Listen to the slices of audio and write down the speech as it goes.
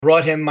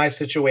brought him my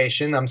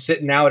situation. I'm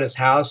sitting now at his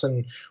house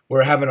and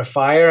we're having a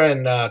fire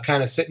and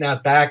kind of sitting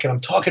out back, and I'm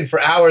talking for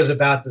hours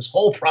about this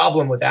whole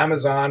problem with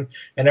Amazon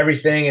and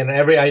everything and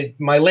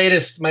my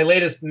latest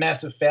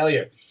massive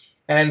failure.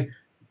 And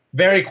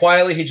very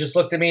quietly, he just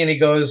looked at me and he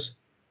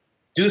goes,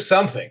 "Do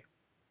something,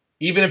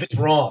 even if it's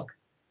wrong."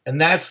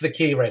 And that's the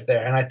key right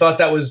there. And I thought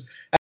that was.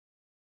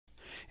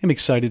 I'm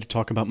excited to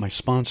talk about my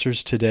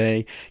sponsors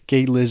today.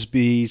 Gay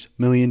Lisby's $1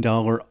 Million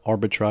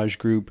Arbitrage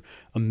Group.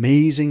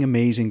 Amazing,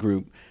 amazing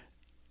group.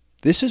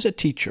 This is a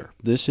teacher.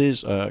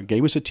 Gay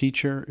was a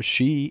teacher.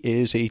 She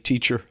is a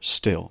teacher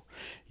still.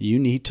 You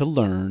need to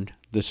learn.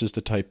 This is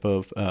the type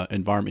of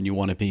environment you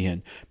want to be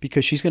in,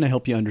 because she's going to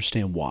help you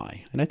understand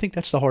why. And I think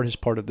that's the hardest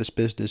part of this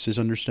business, is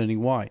understanding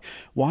why.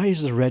 Why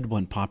is the red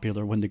one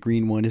popular when the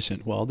green one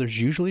isn't? Well,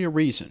 there's usually a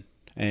reason.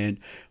 And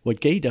what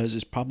Gay does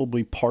is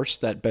probably parse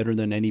that better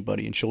than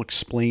anybody, and she'll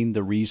explain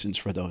the reasons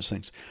for those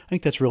things. I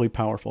think that's really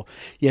powerful.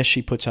 Yes,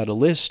 she puts out a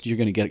list. You're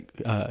going to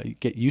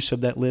get use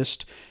of that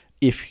list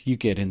if you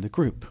get in the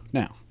group.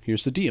 Now,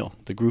 here's the deal.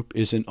 The group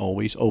isn't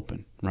always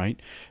open, right?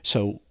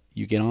 So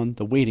you get on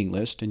the waiting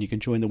list, and you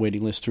can join the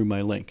waiting list through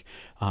my link.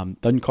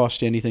 Doesn't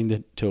cost you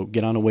anything to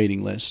get on a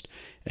waiting list.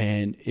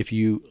 And if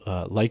you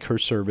like her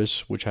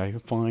service, which I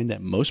find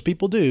that most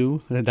people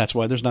do, and that's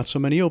why there's not so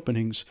many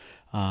openings,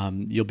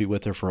 you'll be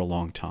with her for a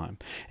long time.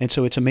 And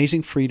so it's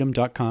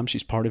amazingfreedom.com.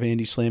 She's part of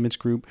Andy Slamon's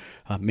group.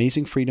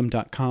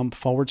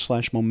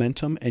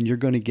 Amazingfreedom.com/momentum, and you're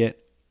going to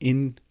get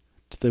in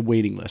the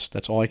waiting list.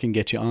 That's all I can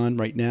get you on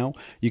right now.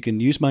 You can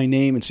use my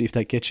name and see if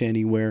that gets you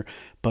anywhere.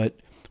 But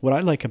what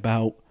I like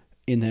about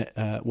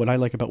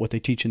what they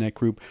teach in that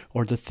group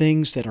are the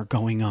things that are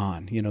going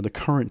on, the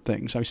current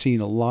things. I've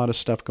seen a lot of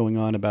stuff going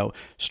on about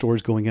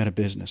stores going out of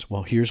business.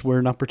 Well, here's where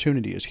an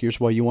opportunity is. Here's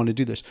why you want to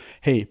do this.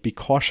 Hey, be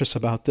cautious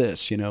about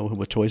this.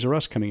 With Toys R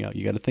Us coming out,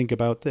 you got to think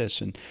about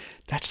this. And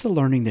that's the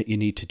learning that you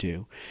need to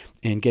do.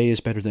 And Gay is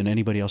better than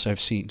anybody else I've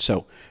seen.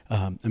 So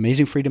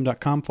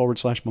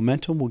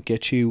amazingfreedom.com/momentum will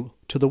get you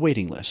to the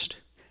waiting list.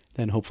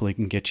 Then hopefully it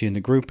can get you in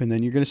the group, and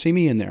then you're going to see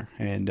me in there,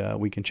 and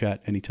we can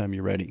chat anytime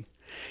you're ready.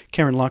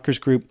 Karen Locker's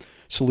group,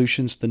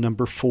 Solutions,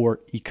 4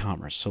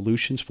 e-commerce,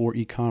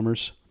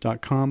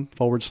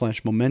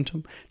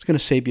 solutions4ecommerce.com/momentum. It's going to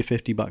save you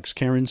 $50.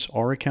 Karen's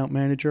our account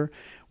manager.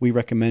 We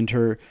recommend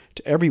her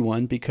to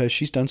everyone because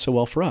she's done so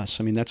well for us.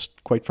 I mean, that's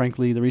quite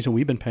frankly the reason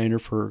we've been paying her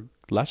for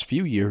the last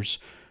few years,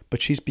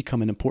 but she's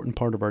become an important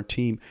part of our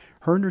team.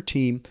 Her and her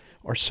team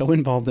are so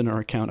involved in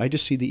our account. I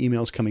just see the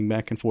emails coming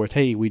back and forth.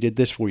 Hey, we did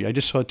this for you. I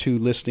just saw 2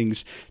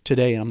 listings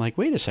today, and I'm like,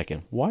 wait a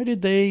second. Why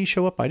did they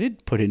show up? I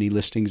didn't put any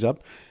listings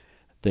up.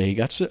 They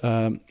got set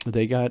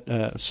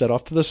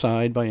off to the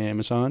side by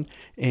Amazon,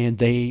 and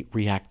they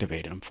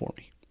reactivated them for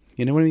me.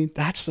 You know what I mean?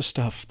 That's the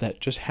stuff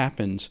that just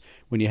happens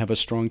when you have a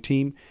strong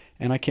team,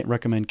 and I can't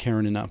recommend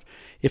Karen enough.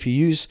 If you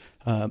use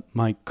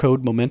my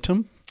code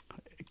Momentum,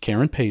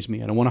 Karen pays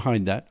me. I don't want to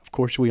hide that. Of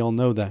course, we all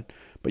know that.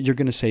 But you're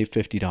going to save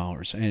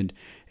 $50, and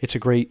it's a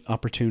great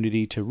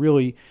opportunity to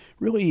really,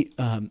 really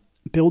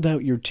build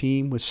out your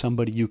team with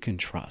somebody you can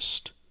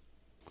trust.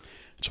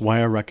 That's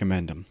why I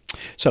recommend them.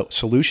 So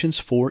Solutions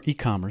for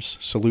e-commerce,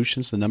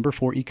 Solutions,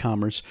 4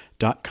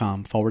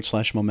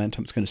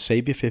 e-commerce.com/momentum. It's going to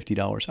save you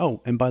 $50.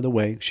 Oh, and by the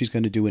way, she's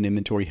going to do an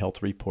inventory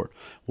health report.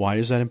 Why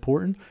is that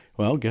important?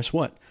 Well, guess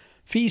what?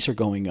 Fees are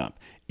going up.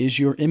 Is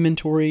your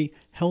inventory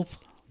health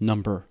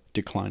number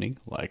declining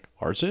like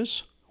ours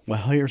is?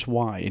 Well, here's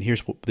why, and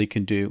here's what they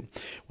can do.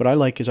 What I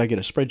like is I get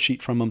a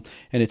spreadsheet from them,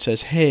 and it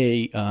says,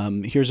 hey,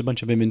 here's a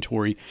bunch of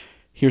inventory.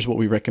 Here's what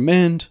we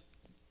recommend.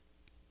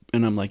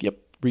 And I'm like, yep.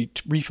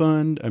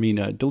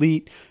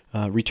 Delete,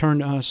 return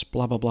to us,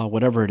 blah, blah, blah,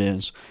 whatever it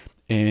is,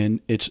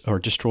 or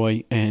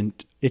destroy, and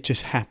it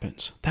just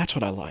happens. That's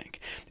what I like.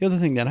 The other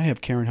thing that I have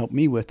Karen help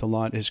me with a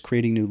lot is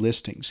creating new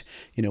listings.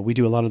 We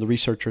do a lot of the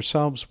research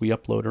ourselves. We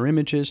upload our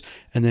images,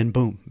 and then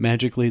boom,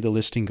 magically the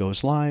listing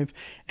goes live,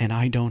 and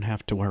I don't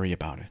have to worry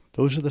about it.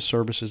 Those are the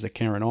services that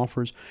Karen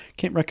offers.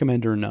 Can't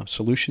recommend her enough.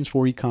 Solutions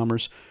for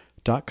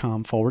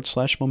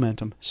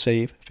e-commerce.com/momentum.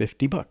 Save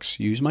 $50.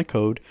 Use my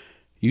code.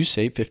 You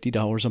save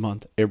 $50 a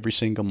month every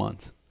single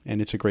month,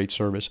 and it's a great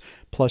service.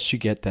 Plus, you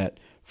get that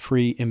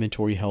free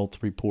inventory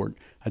health report.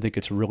 I think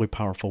it's a really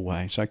powerful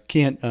way. So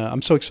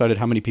I'm so excited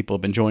how many people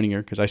have been joining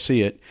her because I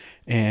see it,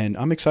 and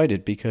I'm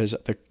excited because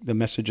the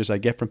messages I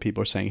get from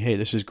people are saying, hey,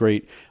 this is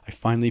great. I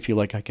finally feel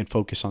like I can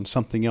focus on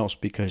something else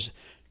because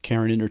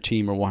Karen and her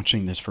team are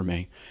watching this for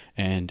me,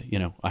 and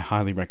I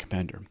highly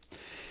recommend her.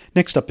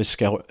 Next up is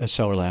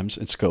Seller Labs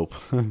and Scope.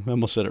 I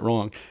almost said it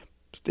wrong.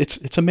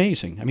 It's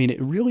amazing. I mean, it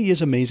really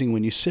is amazing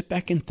when you sit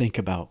back and think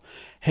about,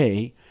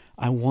 hey,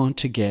 I want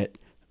to get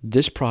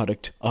this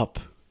product up,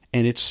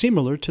 and it's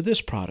similar to this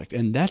product,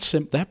 and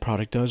that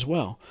product does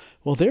well.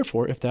 Well,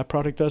 therefore, if that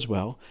product does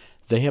well,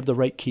 they have the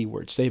right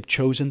keywords. They have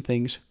chosen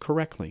things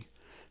correctly.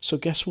 So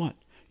guess what?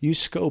 Use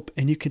Scope,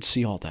 and you can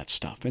see all that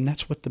stuff, and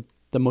that's what the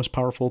most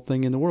powerful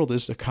thing in the world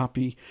is, to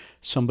copy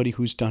somebody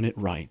who's done it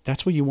right.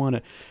 That's what you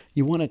want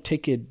to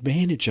take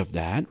advantage of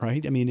that,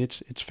 right? I mean,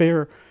 it's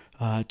fair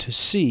to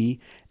see,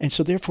 and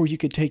so therefore you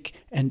could take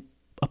and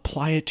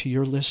apply it to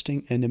your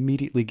listing and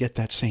immediately get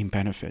that same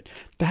benefit.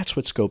 That's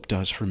what Scope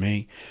does for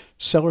me.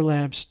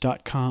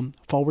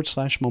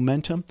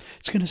 Sellerlabs.com/momentum.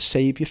 It's going to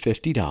save you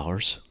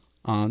 $50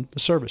 on the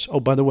service. Oh,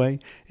 by the way,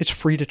 it's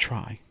free to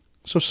try.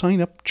 So sign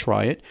up,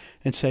 try it,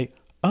 and say,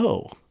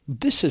 oh,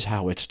 this is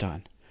how it's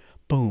done.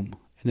 Boom.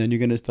 And then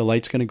the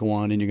light's going to go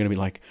on and you're going to be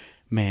like,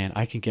 man,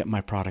 I can get my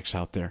products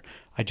out there.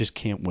 I just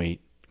can't wait.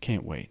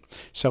 Can't wait.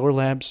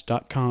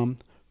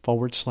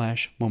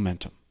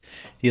 Sellerlabs.com/momentum.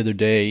 The other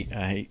day,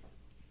 I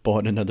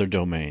bought another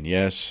domain.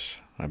 Yes,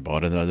 I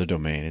bought another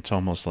domain. It's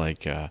almost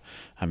like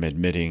I'm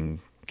admitting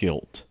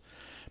guilt.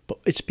 But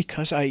it's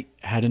because I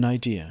had an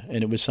idea,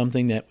 and it was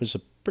something that was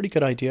a pretty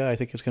good idea. I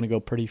think it's going to go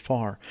pretty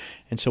far.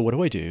 And so what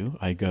do?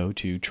 I go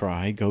to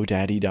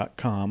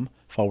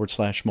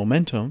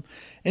trygodaddy.com/momentum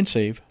and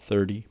save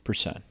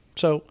 30%.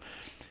 So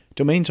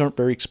domains aren't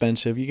very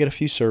expensive. You get a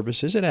few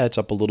services. It adds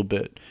up a little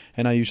bit.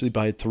 And I usually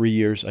buy 3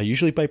 years. I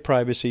usually buy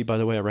privacy. By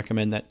the way, I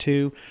recommend that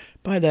too.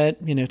 Buy that.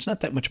 It's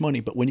not that much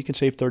money, but when you can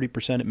save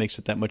 30%, it makes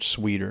it that much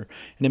sweeter.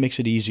 And it makes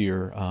it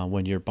easier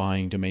when you're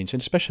buying domains, and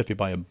especially if you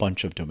buy a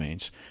bunch of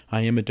domains. I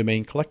am a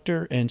domain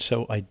collector, and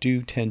so I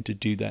do tend to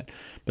do that.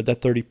 But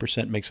that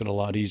 30% makes it a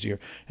lot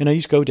easier. And I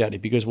use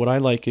GoDaddy because what I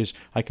like is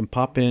I can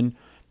pop in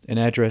an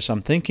address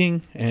I'm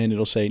thinking, and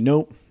it'll say,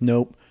 nope.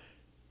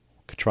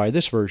 Try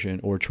this version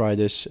or try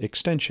this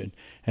extension,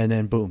 and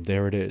then boom,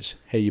 there it is.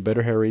 Hey, you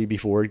better hurry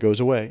before it goes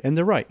away. And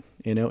they're right,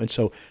 and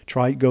so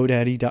try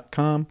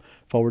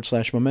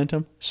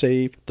godaddy.com/momentum,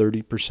 save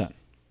 30%.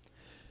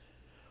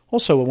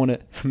 Also, I want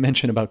to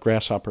mention about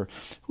Grasshopper.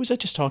 Who was I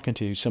just talking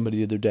to? Somebody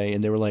the other day,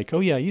 and they were like, oh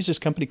yeah, I use this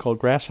company called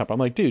Grasshopper. I'm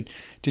like, dude,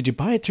 did you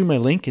buy it through my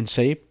link and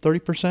save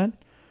 30%?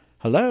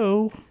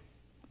 Hello?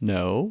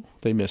 No,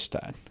 they missed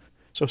that.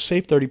 So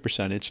save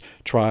 30%. It's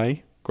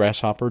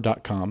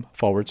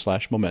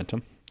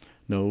trygrasshopper.com/momentum.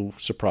 No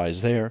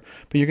surprise there,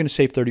 but you're going to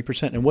save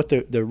 30%. And what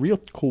the real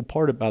cool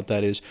part about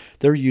that is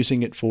they're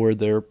using it for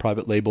their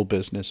private label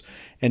business,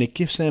 and it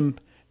gives them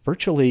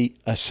virtually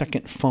a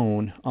second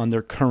phone on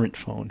their current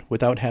phone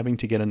without having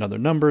to get another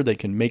number. They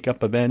can make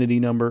up a vanity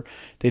number.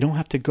 They don't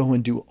have to go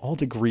and do all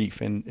the grief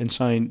and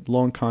sign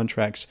long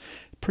contracts.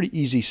 Pretty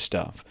easy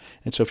stuff.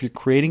 And so if you're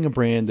creating a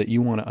brand that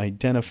you want to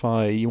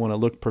identify, you want to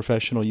look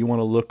professional, you want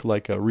to look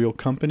like a real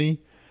company,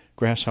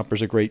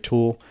 Grasshopper's a great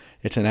tool.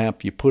 It's an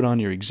app you put on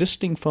your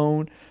existing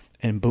phone,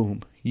 and boom,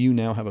 you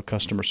now have a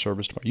customer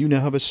service department. You now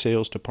have a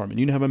sales department.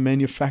 You now have a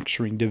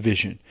manufacturing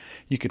division.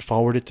 You could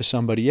forward it to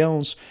somebody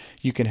else.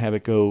 You can have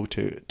it go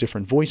to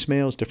different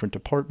voicemails, different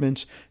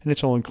departments, and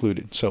it's all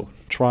included. So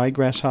try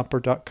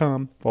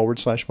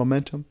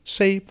grasshopper.com/momentum.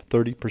 Save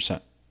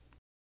 30%.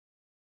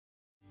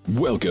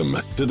 Welcome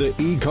to the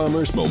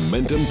E-Commerce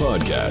Momentum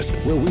Podcast,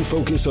 where we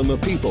focus on the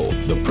people,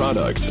 the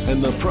products,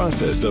 and the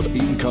process of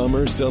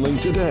e-commerce selling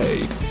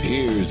today.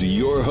 Here's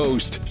your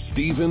host,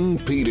 Stephen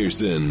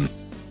Peterson.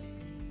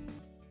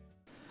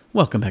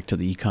 Welcome back to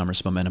the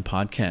E-Commerce Momentum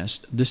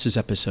Podcast. This is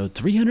episode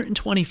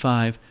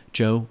 325,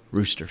 Joe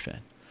Roosterfin.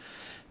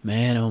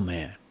 Man, oh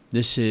man,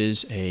 this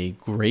is a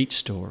great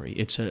story.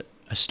 It's a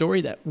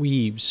story that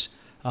weaves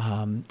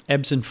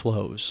ebbs and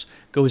flows,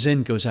 goes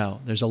in, goes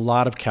out. There's a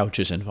lot of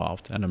couches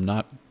involved, and I'm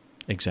not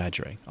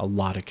exaggerating, a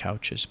lot of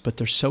couches, but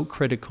they're so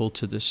critical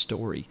to this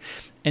story.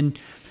 And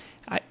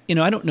I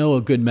don't know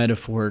a good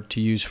metaphor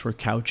to use for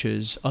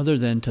couches other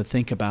than to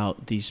think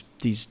about these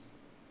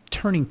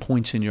turning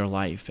points in your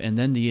life, and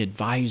then the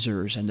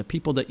advisors and the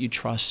people that you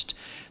trust,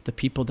 the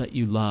people that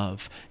you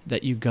love,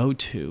 that you go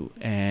to,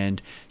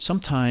 and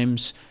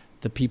sometimes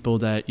the people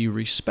that you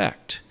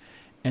respect.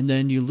 And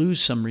then you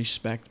lose some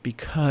respect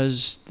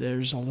because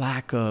there's a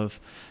lack of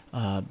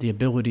the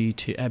ability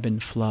to ebb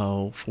and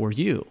flow for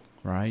you,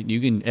 right? You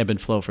can ebb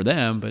and flow for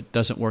them, but it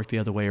doesn't work the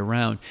other way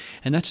around.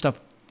 And that stuff,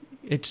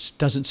 it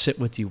doesn't sit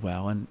with you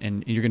well.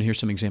 And you're going to hear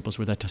some examples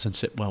where that doesn't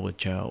sit well with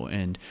Joe.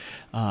 And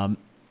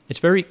it's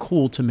very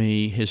cool to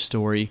me, his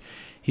story.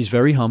 He's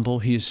very humble.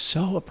 He's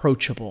so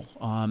approachable.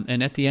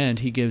 And at the end,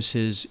 he gives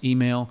his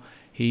email.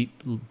 He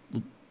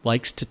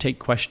likes to take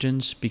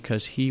questions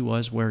because he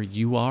was where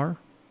you are,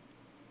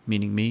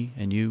 meaning me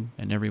and you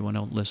and everyone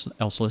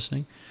else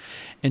listening.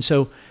 And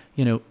so,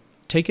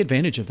 take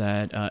advantage of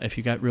that if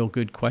you got real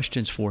good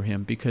questions for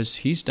him, because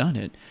he's done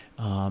it.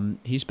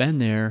 He's been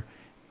there,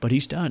 but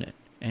he's done it.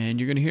 And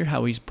you're going to hear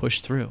how he's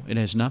pushed through. It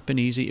has not been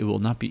easy. It will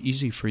not be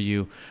easy for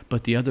you,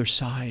 but the other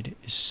side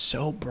is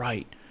so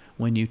bright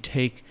when you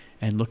take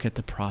and look at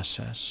the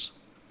process.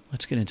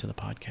 Let's get into the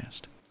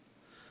podcast.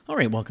 All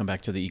right, welcome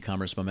back to the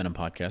E-Commerce Momentum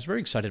Podcast. Very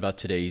excited about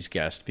today's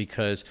guest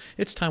because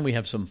it's time we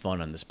have some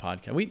fun on this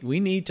podcast. We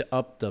need to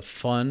up the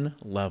fun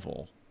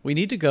level. We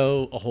need to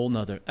go a whole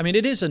nother,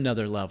 it is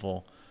another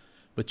level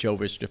with Joe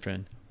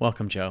Roosterfin.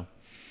 Welcome, Joe.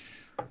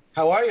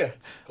 How are you?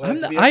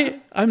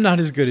 I'm not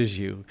as good as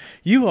you.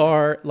 You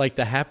are like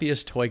the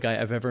happiest toy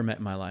guy I've ever met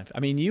in my life.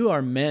 You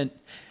are meant,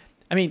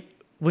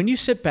 when you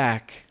sit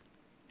back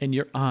and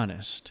you're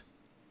honest,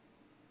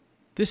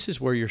 this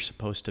is where you're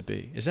supposed to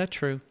be. Is that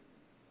true?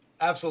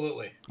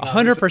 Absolutely.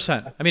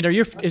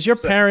 100%. Is your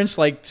parents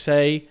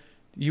say,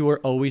 You were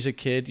always a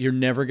kid. You're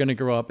never going to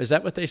grow up. Is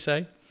that what they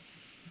say?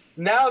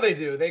 Now they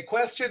do. They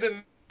question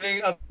the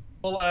beginning of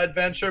the whole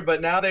adventure,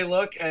 but now they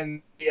look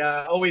and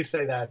always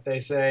say that. They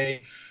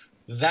say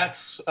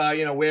that's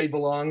where he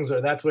belongs,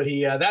 or that's what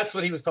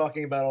he was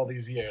talking about all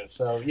these years.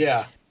 So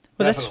yeah,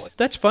 well, definitely.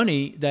 that's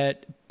funny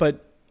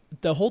but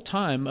the whole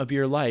time of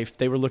your life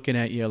they were looking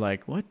at you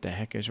like, what the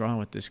heck is wrong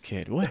with this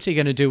kid? What's he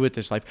going to do with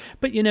this life?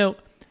 But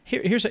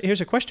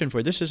here's a question for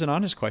you. This is an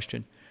honest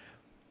question.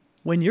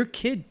 When your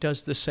kid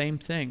does the same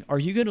thing, are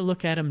you going to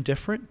look at him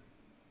different?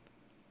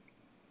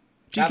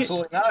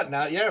 Absolutely not.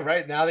 Now, yeah,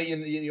 right. Now that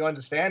you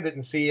understand it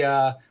and see,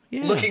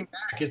 looking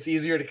back, it's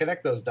easier to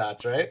connect those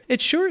dots, right?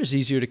 It sure is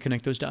easier to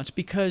connect those dots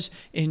because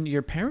in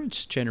your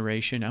parents'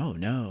 generation, oh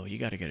no, you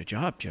got to get a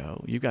job,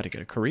 Joe. You got to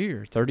get a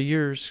career. 30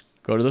 years,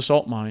 go to the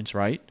salt mines,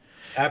 right?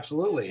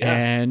 Absolutely, yeah.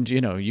 And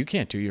you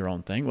can't do your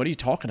own thing. What are you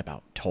talking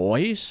about?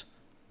 Toys?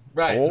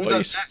 Right.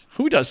 Toys?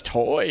 Who does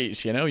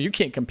toys? You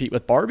can't compete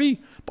with Barbie.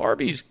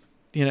 Barbie's.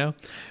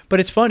 But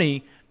it's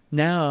funny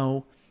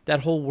now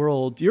that whole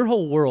world, your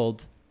whole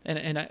world,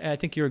 and I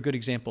think you're a good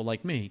example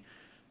like me.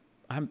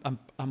 I'm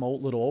a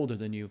little older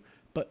than you,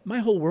 but my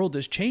whole world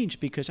has changed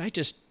because I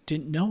just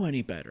didn't know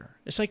any better.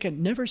 It's like I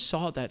never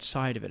saw that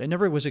side of it. I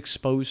never was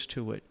exposed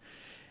to it.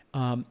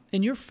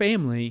 In your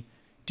family,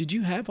 did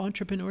you have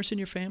entrepreneurs in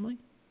your family?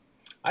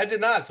 I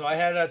did not. So I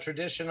had a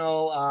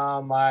traditional,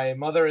 my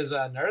mother is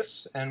a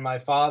nurse and my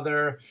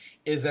father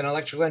is an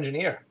electrical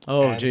engineer.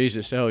 Oh,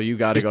 Jesus. Oh, you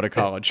got to go to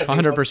college.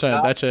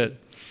 100%. That's it.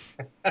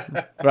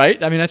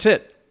 Right? I mean, that's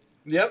it.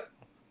 Yep.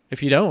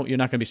 If you don't, you're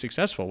not going to be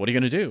successful. What are you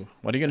going to do?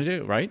 What are you going to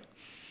do? Right?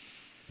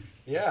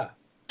 Yeah.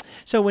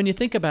 So when you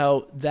think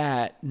about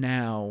that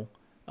now,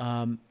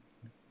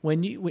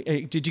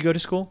 did you go to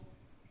school?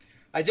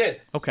 I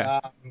did. Okay.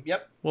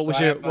 Yep. What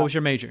was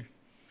your major?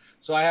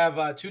 So I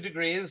have 2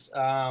 degrees,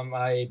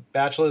 a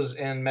bachelor's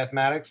in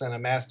mathematics and a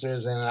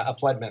master's in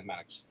applied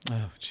mathematics.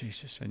 Oh,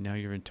 Jesus. And now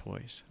you're in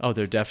toys. Oh,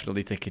 they're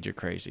definitely thinking you're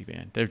crazy,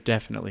 man. They're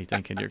definitely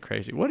thinking you're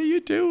crazy. What are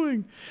you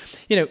doing?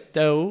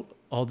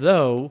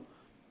 Although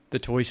the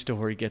Toy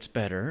Story gets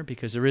better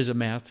because there is a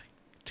math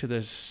to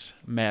this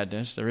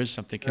madness. There is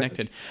something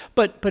connected.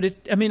 But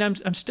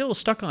I'm still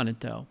stuck on it,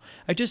 though.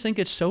 I just think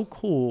it's so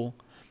cool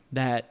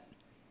that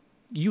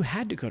you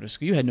had to go to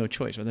school. You had no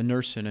choice with a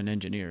nurse and an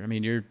engineer. I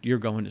mean, you're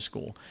going to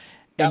school.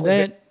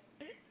 And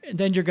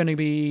then you're going to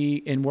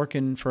be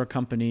working for a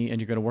company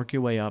and you're going to work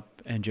your way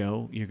up. And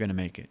Joe, you're going to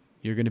make it.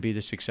 You're going to be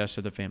the success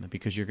of the family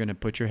because you're going to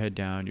put your head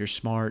down. You're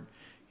smart.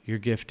 You're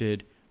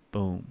gifted.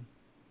 Boom.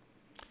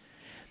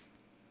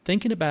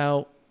 Thinking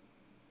about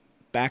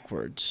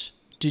backwards,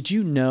 did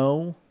you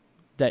know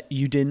that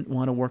you didn't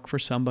want to work for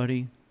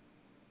somebody?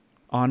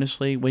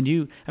 Honestly,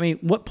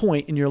 what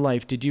point in your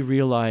life did you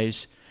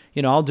realize,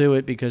 I'll do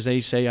it because they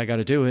say I got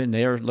to do it,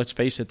 and let's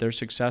face it, they're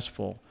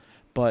successful.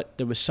 But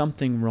there was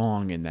something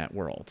wrong in that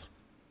world.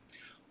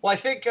 Well, I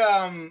think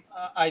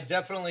I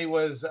definitely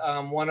was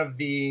one of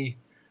the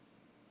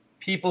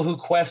people who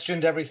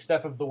questioned every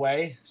step of the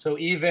way. So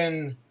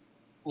even,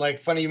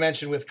 funny you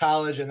mentioned with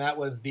college, and that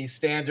was the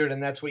standard,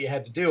 and that's what you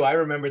had to do. I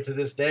remember to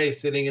this day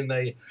sitting in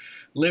the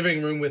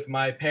living room with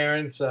my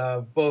parents,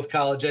 both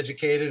college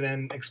educated,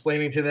 and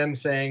explaining to them,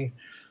 saying,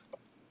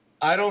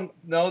 I don't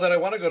know that I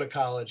want to go to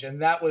college. And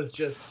that was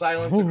just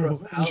silence across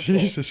the house.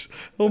 Jesus.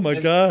 Oh, my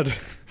God.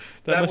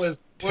 That was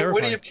terrifying.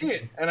 What do you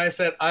mean? And I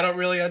said, I don't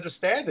really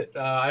understand it.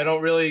 I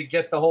don't really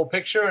get the whole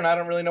picture, and I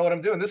don't really know what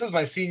I'm doing. This is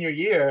my senior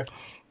year,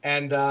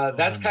 and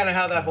that's kind of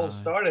how that whole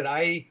started.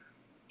 I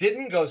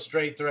didn't go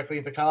straight directly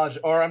into college.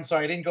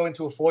 I didn't go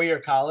into a 4-year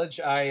college.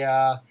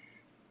 I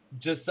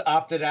just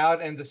opted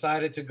out and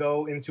decided to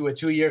go into a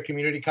 2-year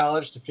community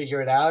college to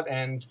figure it out.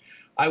 And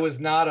I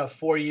was not a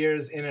 4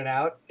 years in and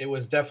out. It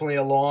was definitely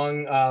a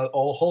long,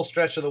 whole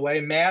stretch of the way.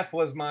 Math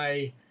was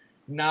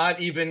not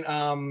even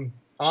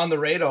on the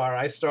radar.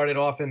 I started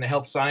off in the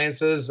health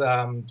sciences,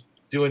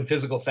 doing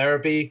physical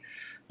therapy.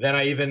 Then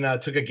I even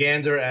took a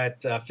gander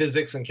at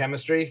physics and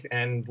chemistry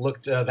and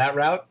looked that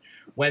route.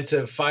 Went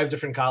to 5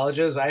 different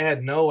colleges. I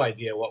had no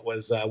idea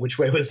which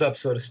way was up,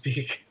 so to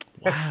speak.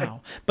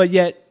 Wow. But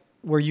yet,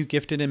 were you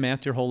gifted in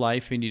math your whole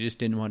life and you just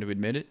didn't want to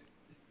admit it?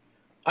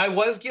 I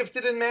was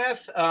gifted in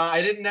math.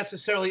 I didn't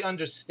necessarily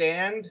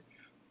understand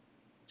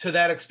to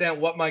that extent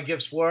what my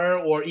gifts were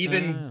or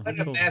even what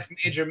a math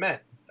major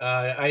meant.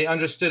 I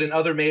understood in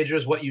other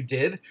majors what you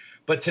did,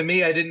 but to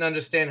me, I didn't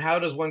understand how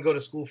does one go to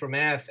school for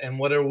math and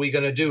what are we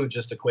going to do?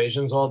 Just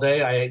equations all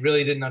day? I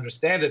really didn't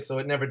understand it, so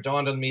it never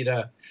dawned on me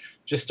to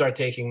just start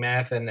taking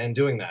math and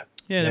doing that.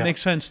 Yeah, that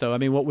makes sense, though. I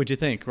mean, what would you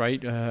think,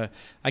 right?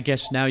 I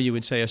guess now you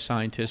would say a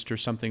scientist or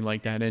something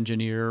like that,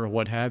 engineer or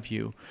what have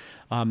you.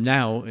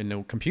 Now, in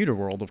the computer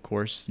world, of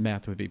course,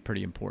 math would be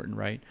pretty important,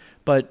 right?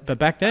 But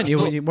back then,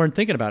 you weren't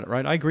thinking about it,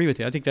 right? I agree with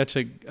you. I think that's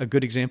a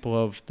good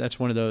example of that's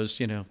one of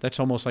those, that's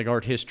almost like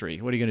art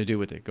history. What are you going to do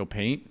with it? Go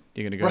paint?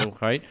 You're going to go,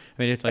 right?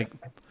 I mean, it's like,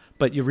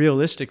 but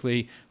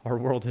realistically, our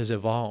world has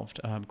evolved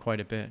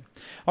quite a bit.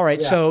 All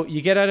right, so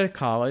you get out of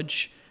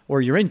college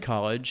or you're in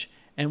college,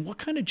 and what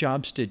kind of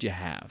jobs did you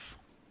have?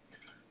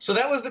 So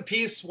that was the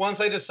piece.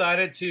 Once I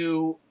decided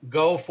to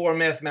go for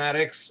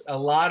mathematics, a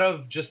lot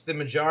of just the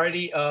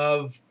majority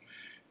of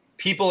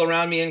people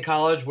around me in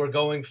college were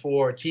going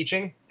for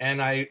teaching, and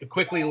I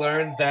quickly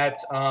learned that.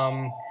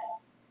 I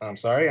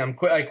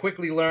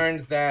quickly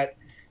learned that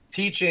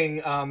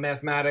teaching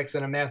mathematics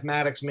and a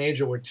mathematics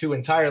major were two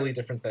entirely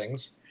different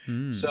things.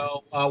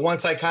 So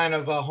once I kind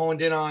of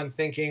honed in on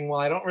thinking, well,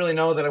 I don't really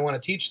know that I want to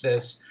teach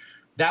this,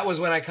 that was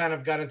when I kind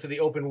of got into the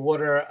open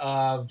water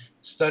of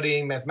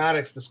studying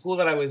mathematics. The school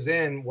that I was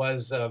in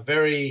was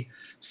very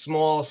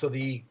small, so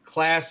the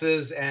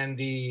classes and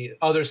the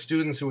other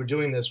students who were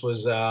doing this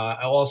was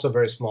also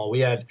very small.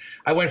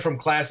 I went from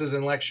classes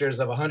and lectures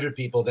of 100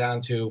 people down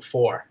to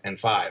 4 and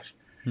 5.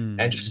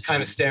 And just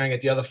kind of staring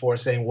at the other 4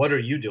 saying, what are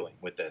you doing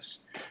with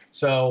this?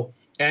 So,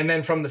 and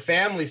then from the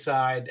family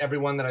side,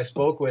 everyone that I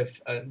spoke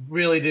with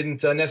really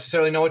didn't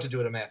necessarily know what to do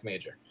with a math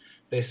major.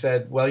 They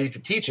said, well, you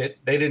could teach it.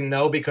 They didn't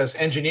know because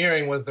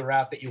engineering was the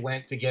route that you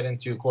went to get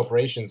into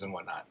corporations and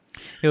whatnot.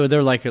 You know,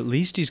 they're like, at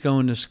least he's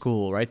going to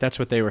school, right? That's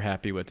what they were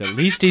happy with. At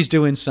least he's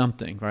doing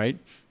something, right?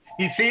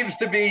 He seems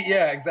to be,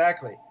 yeah,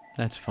 exactly.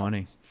 That's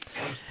funny.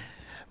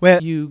 Well,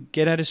 you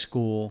get out of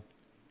school.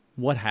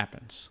 What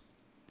happens?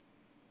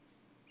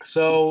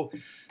 So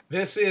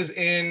this is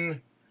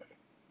in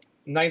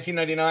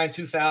 1999,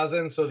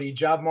 2000. So the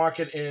job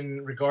market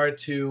in regard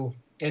to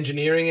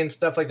engineering and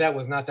stuff like that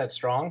was not that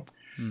strong.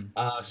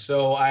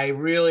 So I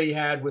really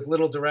had, with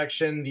little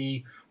direction,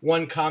 the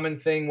one common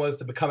thing was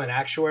to become an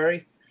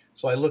actuary.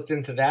 So I looked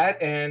into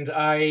that, and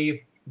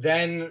I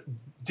then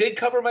did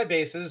cover my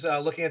bases,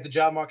 looking at the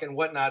job market and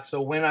whatnot.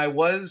 So when I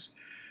was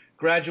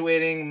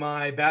graduating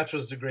my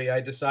bachelor's degree,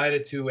 I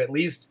decided to at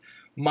least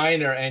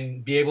minor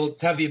and be able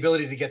to have the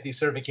ability to get the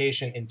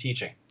certification in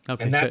teaching.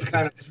 Okay, and that's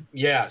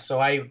so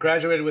I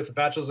graduated with a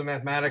bachelor's of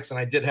mathematics, and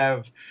I did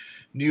have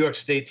New York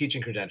State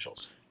teaching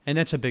credentials. And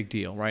that's a big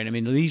deal, right? I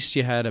mean, at least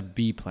you had a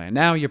B plan.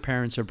 Now your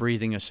parents are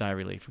breathing a sigh of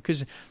relief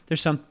because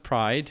there's some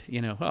pride,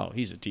 oh,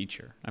 he's a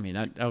teacher. I mean,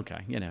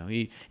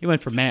 he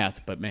went for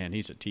math, but man,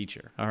 he's a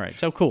teacher. All right,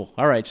 so cool.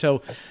 All right,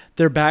 so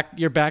you're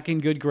back in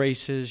good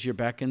graces. You're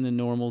back in the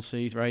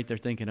normalcy, right? They're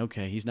thinking,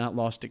 okay, he's not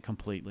lost it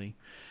completely.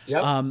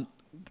 Yep.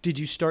 Did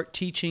you start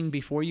teaching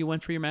before you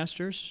went for your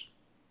master's?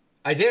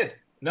 I did.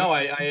 No,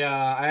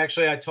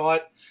 I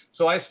taught.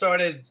 So I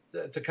started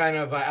to kind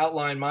of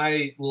outline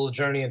my little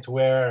journey into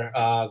where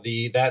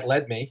that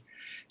led me.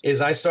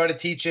 Is I started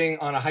teaching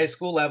on a high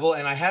school level,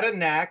 and I had a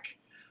knack.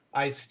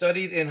 I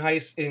studied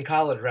in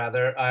college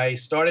rather. I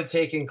started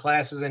taking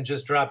classes and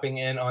just dropping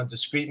in on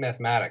discrete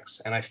mathematics,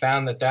 and I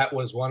found that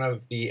was one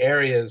of the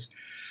areas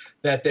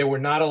that there were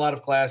not a lot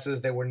of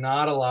classes. There were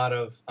not a lot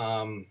of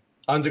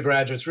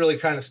undergraduates really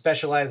kind of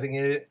specializing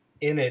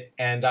in it,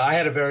 and I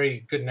had a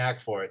very good knack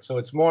for it. So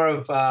it's more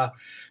of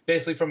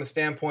basically from a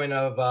standpoint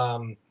of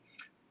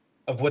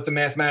what the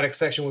mathematics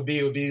section would be.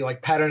 It would be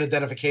like pattern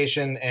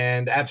identification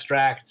and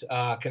abstract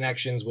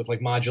connections with like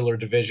modular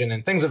division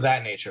and things of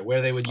that nature,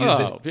 where they would use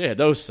it. Oh, yeah,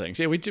 those things.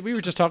 Yeah, we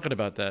were just talking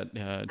about that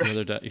the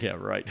other day. Yeah,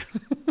 right.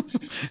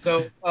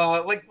 So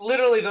like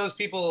literally those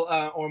people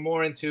are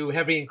more into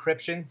heavy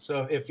encryption.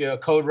 So if you're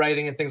code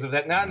writing and things of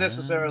that, not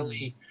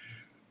necessarily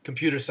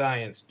computer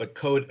science, but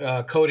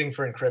coding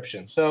for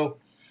encryption. So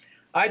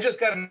I just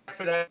got a knack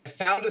for that. I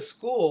found a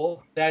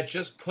school that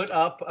just put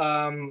up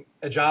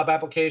a job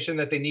application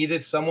that they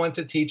needed someone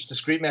to teach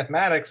discrete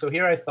mathematics. So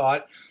here I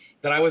thought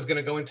that I was going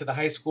to go into the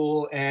high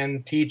school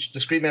and teach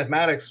discrete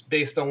mathematics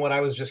based on what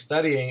I was just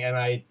studying, and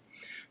I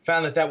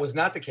found that was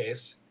not the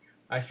case.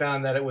 I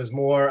found that it was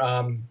more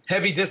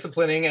heavy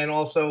disciplining, and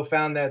also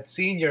found that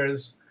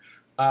seniors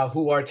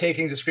who are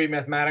taking discrete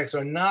mathematics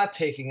are not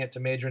taking it to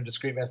major in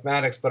discrete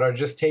mathematics, but are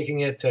just taking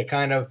it to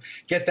kind of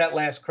get that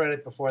last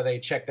credit before they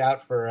checked out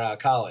for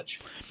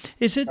college.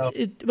 Well,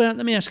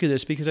 let me ask you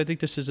this, because I think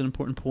this is an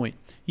important point.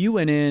 You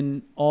went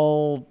in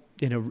all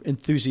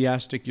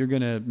enthusiastic. You're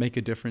going to make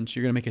a difference.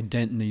 You're going to make a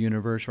dent in the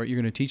universe, right?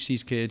 You're going to teach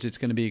these kids. It's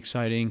going to be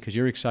exciting because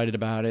you're excited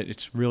about it.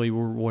 It's really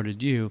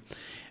rewarded you.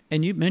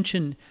 And you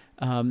mentioned,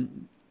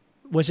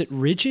 was it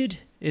rigid?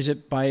 Is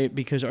it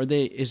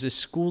is the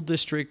school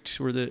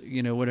district or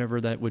whatever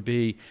that would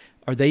be,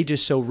 are they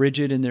just so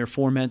rigid in their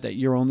format that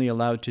you're only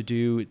allowed to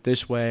do it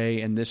this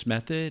way and this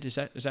method? Is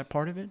that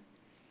part of it?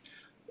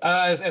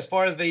 As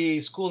far as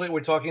the school that we're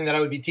talking that I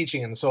would be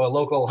teaching in, so a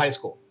local high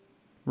school.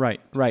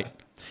 Right.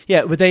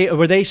 Yeah, were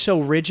they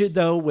so rigid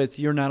though with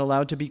you're not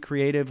allowed to be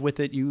creative with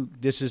it?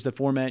 This is the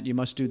format, you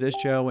must do this,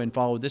 Joe, and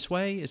follow this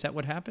way? Is that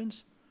what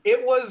happens? It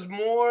was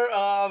more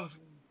of,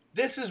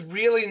 this is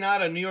really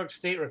not a New York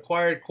State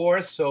required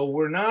course, so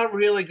we're not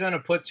really going to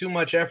put too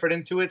much effort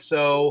into it.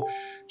 So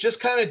just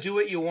kind of do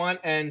what you want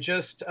and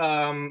just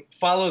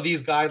follow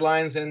these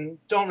guidelines and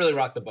don't really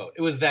rock the boat.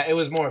 It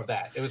was more of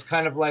that. It was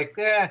kind of like,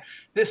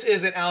 this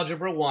isn't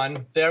Algebra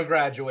 1. They're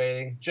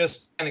graduating.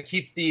 Just kind of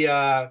keep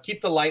the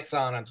lights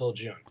on until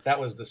June. That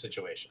was the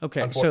situation.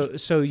 Okay,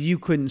 so you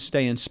couldn't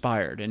stay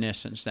inspired in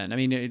essence then. I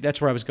mean,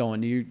 that's where I was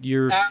going.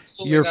 Your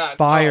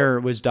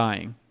fire was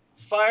dying.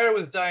 Fire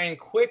was dying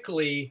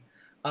quickly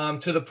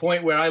to the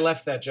point where I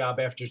left that job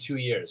after 2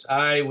 years.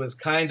 I was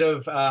kind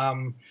of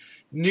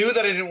knew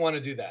that I didn't want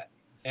to do that.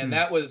 And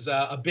that was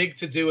a big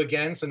to-do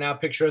again. So now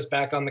picture us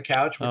back on the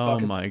couch. We're Oh,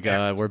 talking my to God.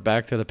 parents. We're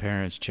back to the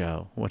parents,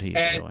 Joe. What are you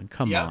doing?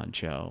 Come on,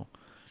 Joe.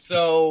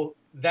 So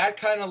that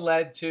kind of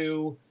led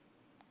to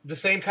the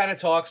same kind of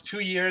talks.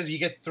 2 years. You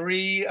get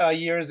 3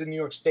 years in New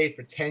York State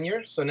for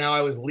tenure. So now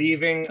I was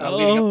leaving.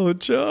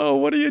 Joe,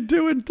 what are you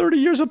doing? 30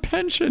 years of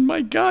pension.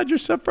 My God, you're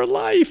set for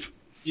life.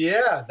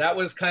 Yeah, that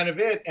was kind of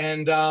it.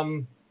 And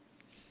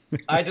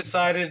I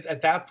decided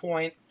at that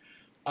point,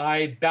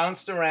 I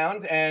bounced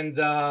around, and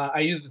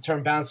I used the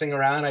term bouncing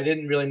around. I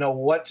didn't really know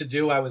what to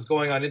do. I was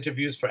going on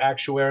interviews for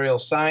actuarial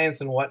science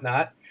and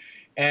whatnot,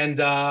 and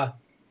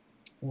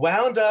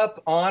wound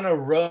up on a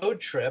road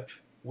trip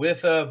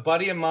with a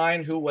buddy of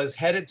mine who was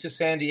headed to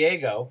San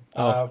Diego.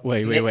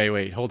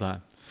 Wait. Hold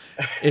on.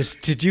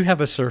 Did you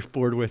have a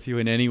surfboard with you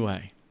in any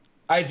way?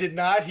 I did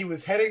not. He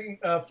was heading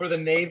for the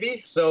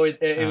Navy, so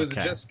it was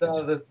just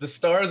the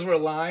stars were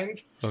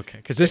aligned. Okay,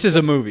 because this is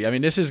a movie. I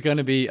mean, this is going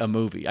to be a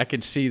movie. I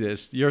can see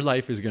this. Your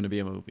life is going to be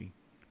a movie.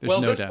 There's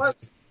no doubt.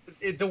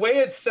 The way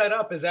it's set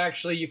up is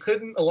actually you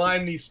couldn't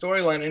align the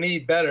storyline any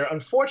better.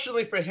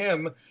 Unfortunately for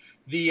him,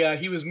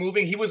 he was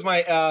moving. He was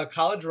my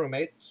college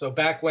roommate. So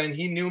back when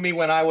he knew me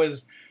when I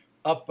was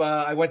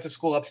I went to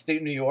school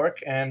upstate New York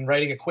and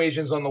writing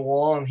equations on the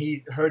wall, and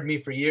he heard me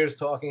for years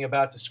talking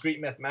about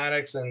discrete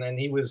mathematics, and then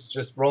he was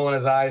just rolling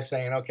his eyes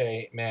saying,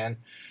 okay, man.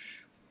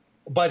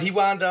 But he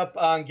wound up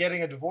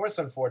getting a divorce,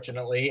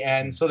 unfortunately,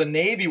 and so the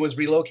Navy was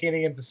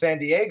relocating him to San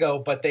Diego,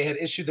 but they had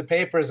issued the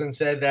papers and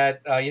said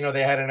that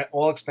they had an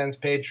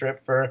all-expense-paid trip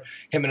for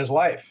him and his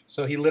wife.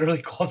 So he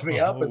literally called me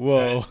up and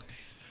said,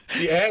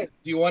 hey,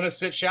 do you want to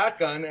sit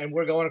shotgun? And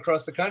we're going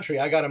across the country.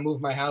 I got to move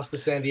my house to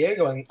San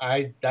Diego,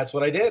 and that's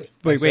what I did.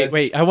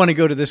 Wait. I want to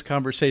go to this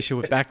conversation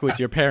back with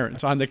your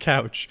parents on the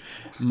couch.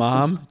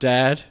 Mom,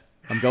 Dad,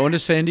 I'm going to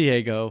San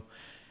Diego,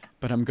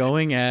 but I'm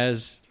going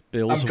as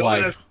Bill's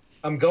wife.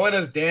 I'm going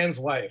as Dan's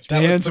wife.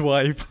 Dan's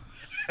wife.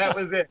 That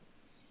was it.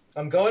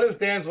 I'm going as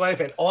Dan's wife,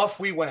 and off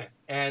we went.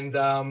 And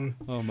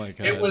oh my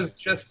God, it was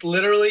just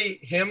literally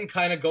him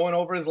kind of going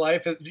over his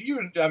life.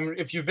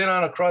 If you've been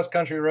on a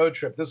cross-country road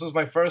trip, this was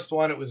my first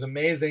one. It was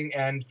amazing,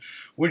 and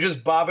we're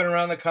just bobbing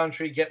around the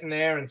country, getting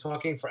there and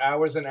talking for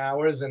hours and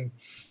hours. And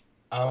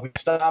we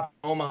stopped.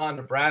 Omaha,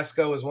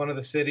 Nebraska was one of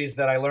the cities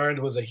that I learned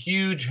was a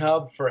huge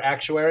hub for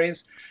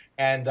actuaries.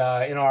 And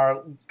in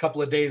our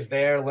couple of days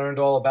there, learned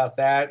all about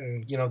that.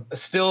 And,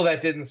 still that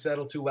didn't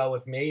settle too well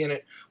with me. And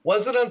it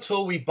wasn't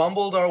until we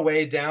bumbled our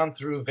way down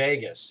through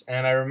Vegas.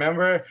 And I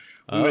remember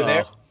we were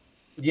there.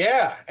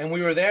 Yeah, and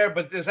we were there.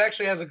 But this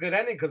actually has a good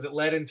ending because it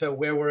led into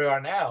where we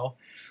are now.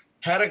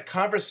 Had a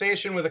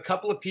conversation with a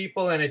couple of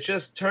people, and it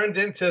just turned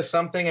into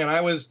something. And I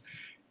was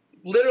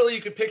literally,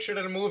 you could picture it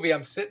in a movie.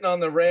 I'm sitting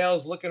on the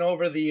rails looking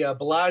over the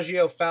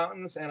Bellagio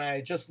fountains. And I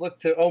just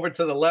looked over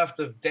to the left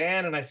of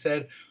Dan, and I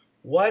said,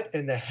 what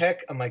in the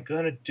heck am I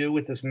going to do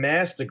with this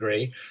math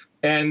degree?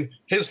 And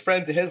his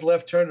friend to his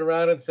left turned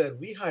around and said,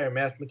 we hire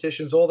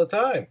mathematicians all the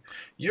time.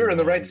 You're in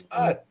the right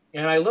spot.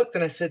 And I looked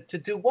and I said, to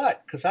do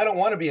what? Because I don't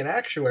want to be an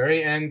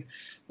actuary. And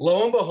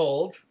lo and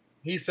behold,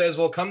 he says,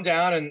 well, come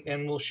down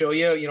and we'll show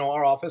you,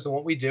 our office and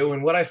what we do.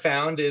 And what I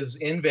found is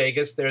in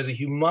Vegas, there's a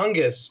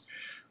humongous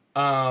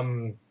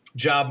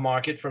job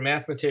market for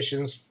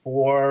mathematicians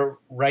for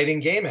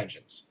writing game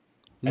engines.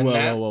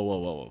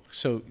 Whoa.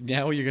 So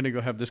now you're going to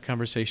go have this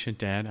conversation,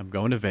 Dad. I'm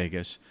going to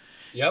Vegas.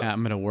 Yep.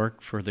 I'm going to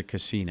work for the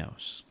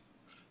casinos.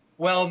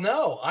 Well,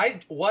 no.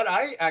 What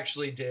I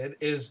actually did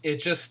is it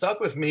just stuck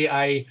with me.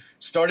 I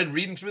started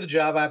reading through the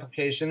job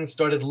applications,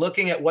 started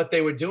looking at what they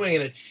were doing,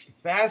 and it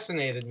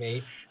fascinated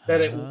me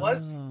that it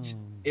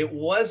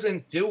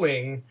wasn't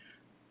doing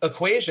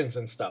equations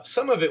and stuff.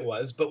 Some of it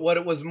was, but what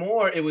it was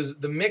more, it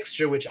was the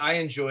mixture, which I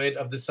enjoyed,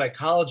 of the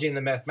psychology and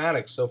the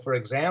mathematics. So, for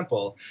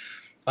example,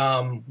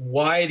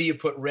 why do you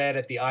put red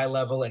at the eye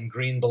level and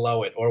green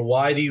below it? Or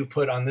why do you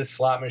put on this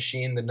slot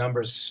machine the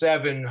number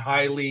 7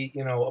 highly,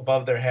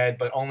 above their head,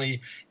 but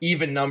only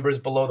even numbers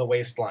below the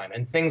waistline,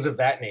 and things of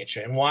that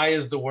nature? And why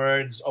is the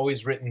words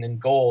always written in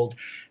gold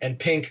and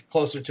pink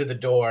closer to the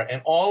door?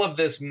 And all of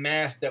this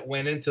math that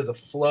went into the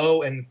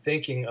flow and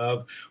thinking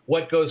of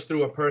what goes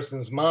through a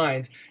person's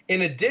mind.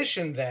 In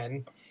addition,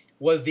 then,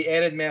 was the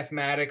added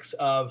mathematics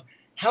of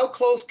how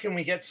close can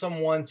we get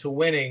someone to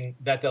winning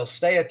that they'll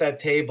stay at that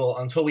table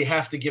until we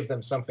have to give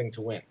them something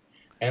to win?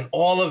 And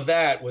all of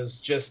that was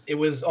just, it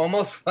was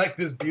almost like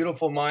this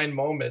beautiful mind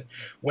moment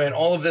when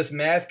all of this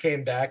math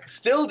came back.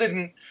 Still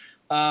didn't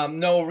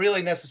know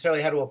really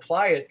necessarily how to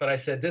apply it, but I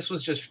said this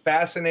was just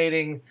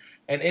fascinating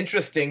and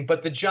interesting.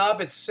 But the job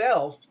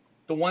itself,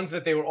 the ones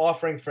that they were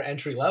offering for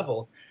entry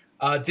level,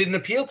 didn't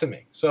appeal to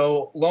me.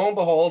 So lo and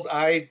behold,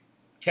 I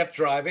kept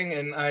driving,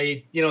 and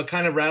I,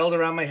 kind of rattled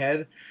around my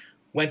head.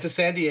 Went to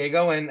San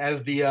Diego, and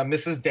as the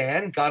Mrs.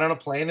 Dan, got on a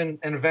plane and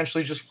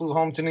eventually just flew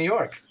home to New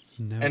York.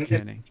 No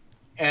kidding.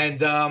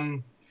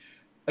 And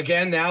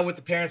again, now with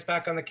the parents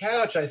back on the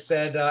couch, I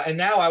said, and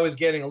now I was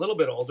getting a little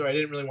bit older. I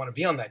didn't really want to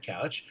be on that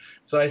couch.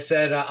 So I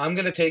said, I'm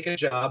going to take a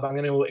job. I'm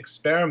going to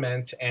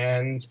experiment,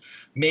 and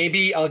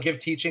maybe I'll give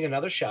teaching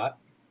another shot.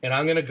 And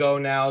I'm going to go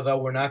now, though,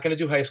 we're not going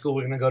to do high school.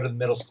 We're going to go to the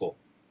middle school.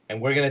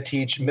 And we're going to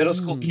teach middle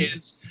school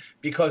kids,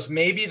 because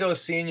maybe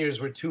those seniors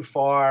were too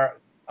far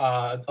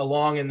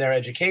along in their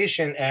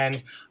education,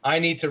 and I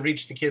need to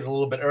reach the kids a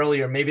little bit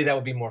earlier. Maybe that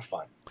would be more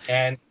fun.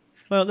 And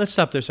well, let's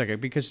stop there a second,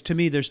 because to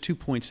me, there's 2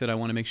 points that I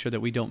want to make sure that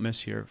we don't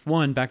miss here.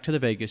 One, back to the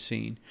Vegas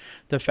scene.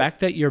 The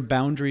fact that your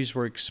boundaries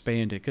were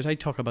expanded, because I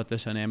talk about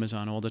this on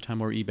Amazon all the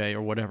time, or eBay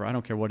or whatever. I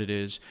don't care what it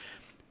is.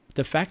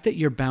 The fact that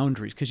your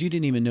boundaries, because you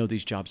didn't even know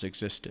these jobs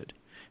existed.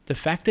 The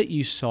fact that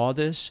you saw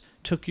this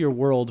took your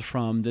world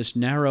from this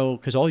narrow,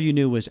 because all you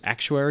knew was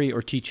actuary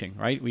or teaching,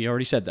 right? We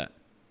already said that.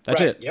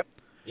 That's right. it. Yep.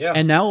 Yeah.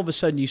 And now all of a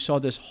sudden you saw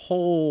this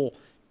whole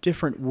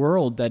different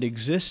world that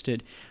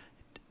existed.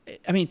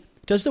 I mean,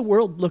 does the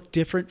world look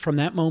different from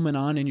that moment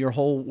on in your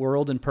whole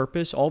world and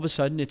purpose? All of a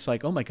sudden it's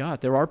like, oh my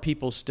God, there are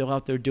people still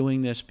out there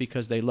doing this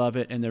because they love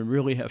it, and they're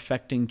really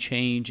affecting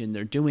change, and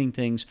they're doing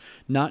things,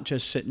 not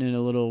just sitting in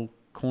a little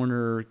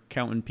corner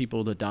counting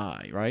people to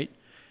die, right?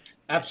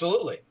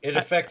 Absolutely. It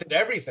affected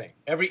everything.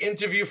 Every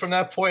interview from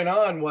that point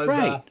on was...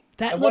 Right.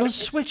 That little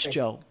switch,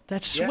 Joe.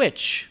 That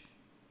switch.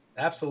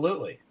 Yeah.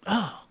 Absolutely.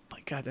 Oh, my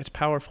God, that's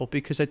powerful,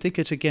 because I think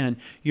it's, again,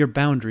 your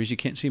boundaries. You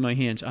can't see my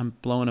hands. I'm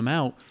blowing them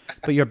out.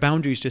 But your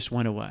boundaries just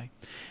went away.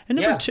 And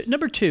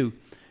number two,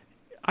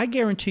 I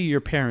guarantee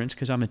your parents,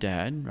 because I'm a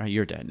dad, right?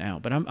 You're a dad now,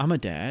 but I'm a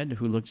dad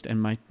who looks,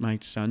 and my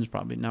son's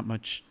probably not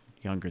much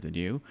younger than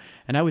you,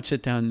 and I would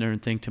sit down there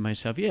and think to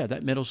myself, yeah,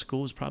 that middle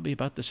school is probably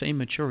about the same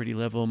maturity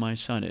level my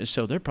son is,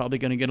 so they're probably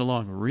going to get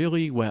along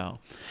really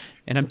well.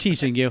 And I'm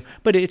teasing you,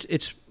 but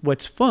it's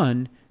what's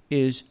fun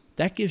is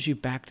that gives you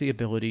back the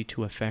ability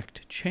to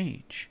affect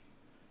change.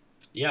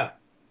 Yeah.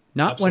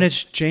 Not absolutely. When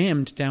it's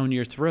jammed down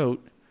your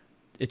throat,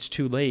 it's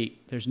too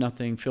late, there's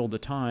nothing, fill the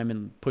time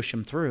and push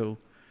them through.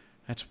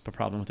 That's the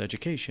problem with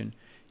education.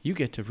 You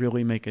get to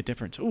really make a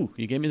difference. Ooh,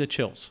 you gave me the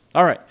chills.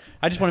 All right.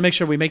 I just want to make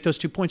sure we make those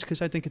 2 points,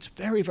 because I think it's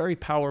very, very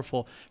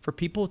powerful for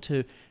people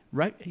to,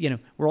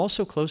 we're all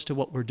so close to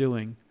what we're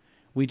doing.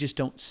 We just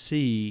don't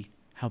see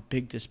how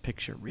big this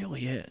picture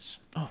really is.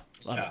 Oh,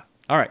 love it.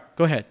 All right.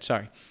 Go ahead.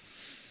 Sorry.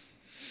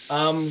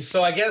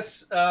 So I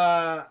guess...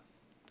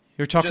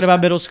 You're talking about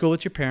middle school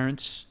with your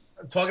parents.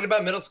 I'm talking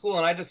about middle school,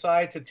 and I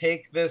decided to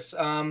take this...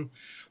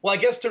 well, I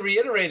guess to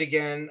reiterate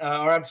again,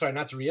 or I'm sorry,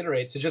 not to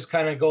reiterate, to just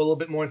kind of go a little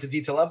bit more into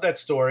detail of that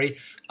story,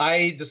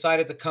 I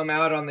decided to come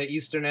out on the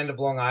eastern end of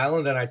Long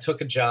Island, and I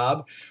took a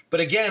job. But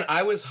again,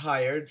 I was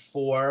hired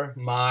for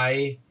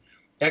my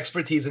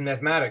expertise in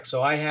mathematics.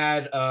 So I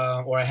had,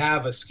 or I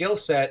have a skill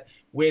set,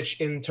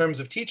 which in terms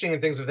of teaching and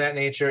things of that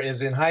nature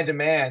is in high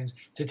demand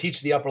to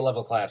teach the upper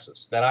level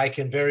classes, that I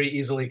can very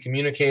easily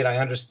communicate. I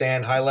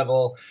understand high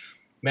level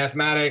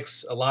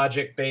mathematics,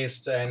 logic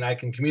based, and I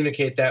can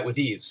communicate that with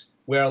ease.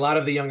 Where a lot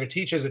of the younger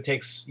teachers, it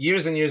takes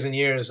years and years and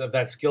years of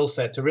that skill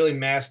set to really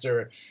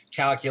master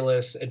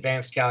calculus,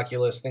 advanced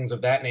calculus, things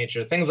of that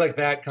nature. Things like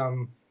that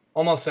come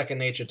almost second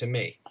nature to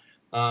me,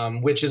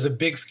 which is a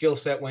big skill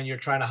set when you're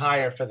trying to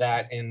hire for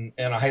that in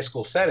a high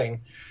school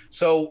setting.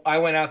 So I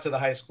went out to the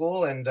high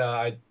school, and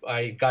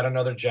I got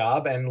another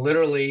job, and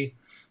literally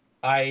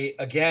I,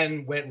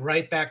 again, went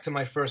right back to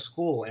my first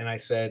school, and I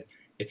said,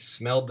 it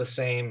smelled the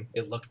same,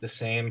 it looked the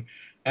same.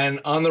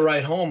 And on the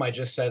ride home, I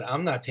just said,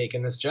 I'm not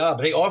taking this job.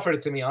 They offered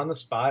it to me on the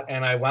spot,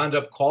 and I wound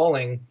up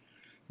calling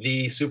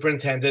the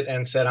superintendent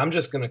and said, I'm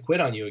just going to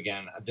quit on you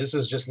again. This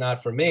is just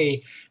not for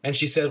me. And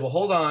she said, well,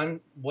 hold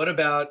on. What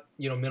about,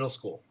 middle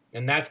school?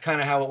 And that's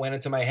kind of how it went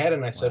into my head.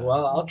 And I said,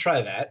 well, I'll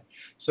try that.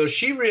 So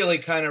she really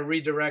kind of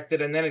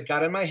redirected, and then it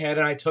got in my head,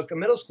 and I took a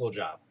middle school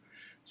job.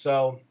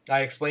 So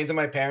I explained to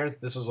my parents,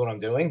 this is what I'm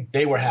doing.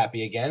 They were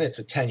happy again. It's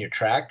a tenure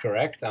track,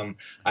 correct?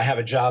 I have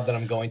a job that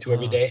I'm going to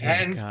every day.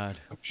 And God.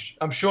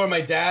 I'm sure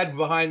my dad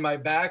behind my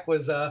back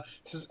was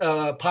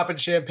popping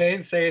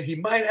champagne saying he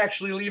might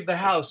actually leave the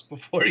house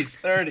before he's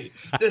 30.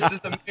 This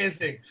is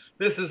amazing.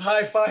 This is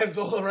high fives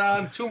all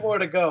around. 2 more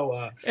to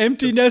go.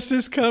 Empty nest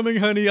is coming,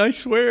 honey. I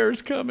swear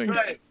it's coming.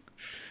 Right.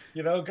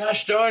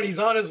 Gosh darn, he's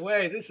on his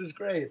way. This is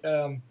great.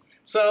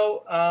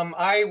 So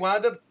I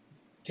wound up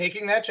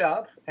taking that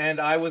job, and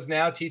I was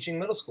now teaching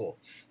middle school.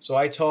 So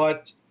I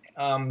taught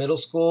middle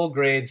school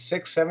grades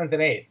 6th, 7th,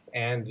 and 8th.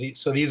 And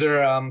so these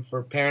are,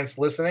 for parents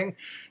listening,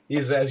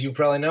 these, as you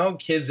probably know,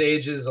 kids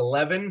ages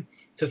 11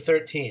 to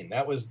 13.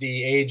 That was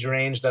the age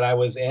range that I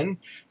was in.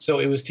 So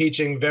it was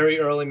teaching very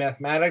early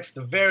mathematics,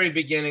 the very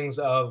beginnings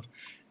of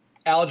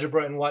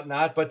algebra and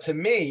whatnot. But to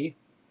me,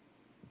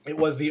 it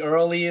was the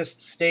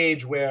earliest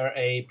stage where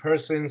a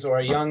person's or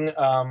a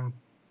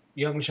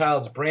young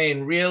child's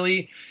brain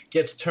really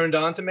gets turned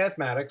on to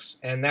mathematics,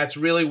 and that's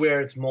really where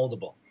it's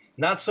moldable.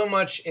 Not so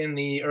much in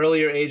the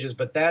earlier ages,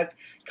 but that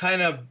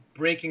kind of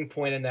breaking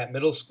point in that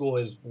middle school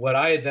is what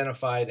I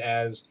identified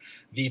as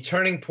the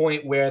turning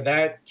point where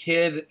that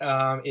kid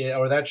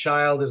or that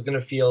child is going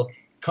to feel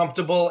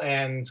comfortable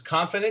and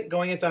confident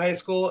going into high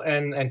school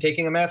and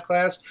taking a math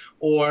class,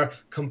 or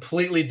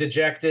completely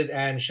dejected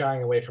and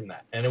shying away from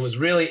that. And it was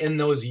really in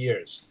those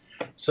years.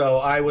 So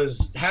I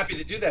was happy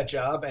to do that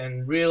job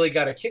and really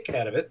got a kick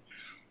out of it.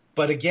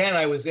 But again,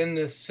 I was in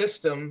this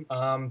system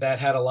that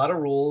had a lot of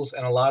rules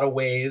and a lot of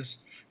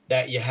ways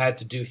that you had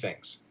to do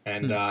things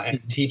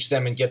and teach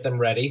them and get them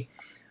ready.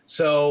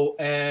 So,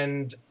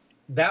 and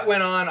that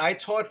went on. I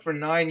taught for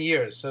 9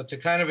 years. So to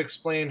kind of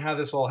explain how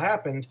this all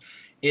happened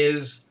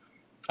is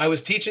I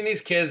was teaching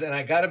these kids, and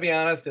I got to be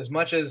honest, as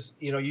much as,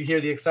 you hear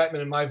the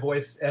excitement in my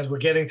voice as we're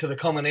getting to the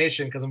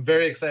culmination, because I'm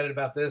very excited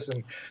about this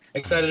and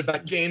excited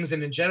about games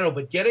and in general,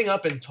 but getting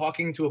up and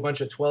talking to a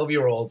bunch of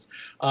 12-year-olds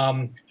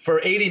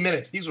for 80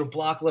 minutes, these were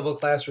block level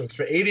classrooms,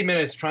 for 80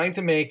 minutes, trying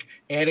to make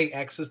adding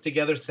X's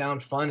together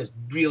sound fun is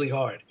really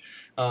hard.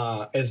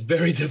 It's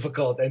very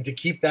difficult. And to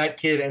keep that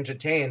kid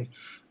entertained,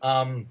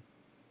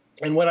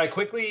 and what I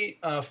quickly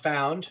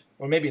found,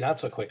 or maybe not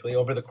so quickly,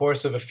 over the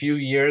course of a few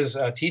years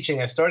teaching,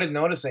 I started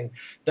noticing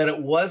that it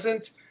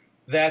wasn't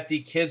that the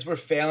kids were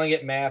failing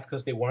at math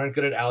because they weren't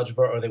good at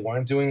algebra or they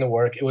weren't doing the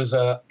work. It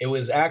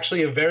was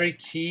actually a very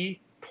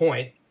key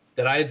point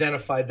that I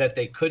identified, that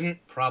they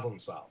couldn't problem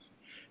solve.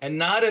 And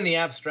not in the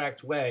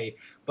abstract way,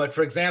 but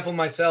for example,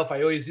 myself,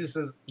 I always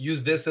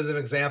use this as an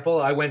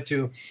example. I went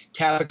to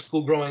Catholic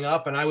school growing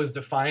up, and I was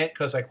defiant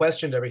because I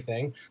questioned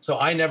everything. So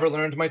I never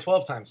learned my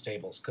 12 times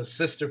tables because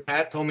Sister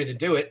Pat told me to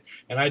do it,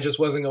 and I just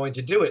wasn't going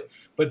to do it.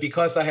 But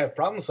because I have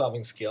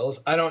problem-solving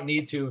skills, I don't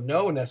need to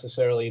know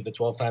necessarily the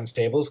 12 times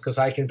tables, because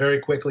I can very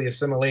quickly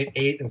assimilate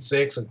 8 and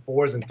 6 and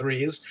 4s and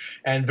 3s,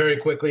 and very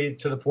quickly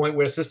to the point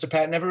where Sister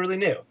Pat never really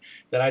knew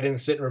that I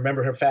didn't sit and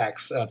remember her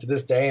facts to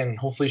this day, and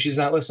hopefully she's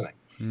not listening.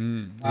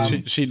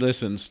 She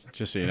listens,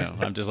 just so you know.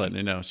 I'm just letting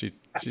you know. She's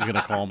going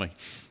to call me.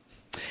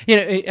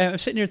 I'm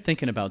sitting here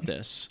thinking about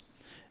this.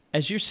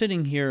 As you're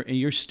sitting here and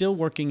you're still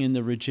working in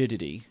the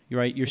rigidity,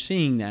 right? You're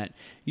seeing that.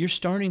 You're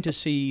starting to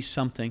see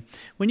something.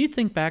 When you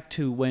think back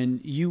to when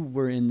you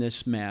were in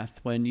this math,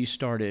 when you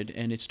started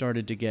and it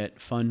started to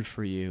get fun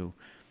for you,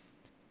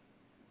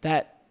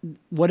 that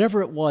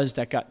whatever it was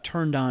that got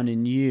turned on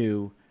in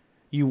you,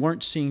 you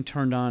weren't seeing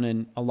turned on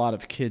in a lot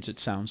of kids, it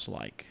sounds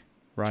like.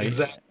 Right.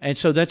 Exactly. And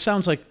so that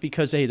sounds like,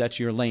 because that's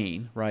your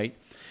lane, right?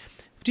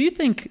 Do you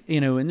think,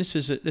 and this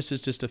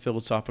is just a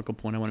philosophical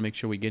point I want to make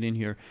sure we get in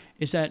here,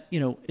 is that,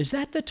 is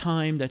that the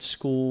time that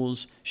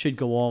schools should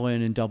go all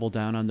in and double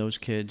down on those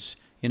kids,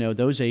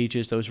 those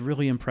ages, those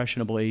really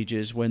impressionable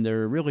ages when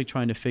they're really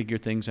trying to figure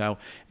things out,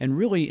 and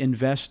really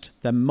invest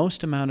the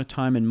most amount of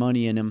time and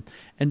money in them.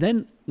 And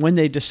then when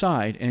they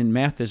decide, and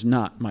math is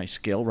not my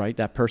skill, right?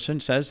 That person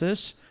says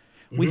this.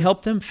 We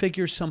help them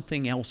figure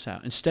something else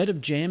out instead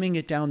of jamming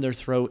it down their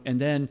throat and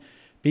then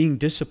being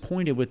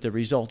disappointed with the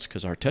results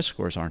because our test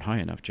scores aren't high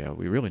enough, Joe.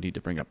 We really need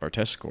to bring up our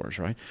test scores,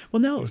 right?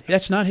 Well, no,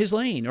 that's not his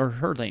lane or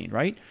her lane,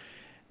 right?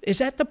 Is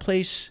that the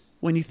place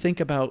when you think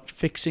about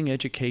fixing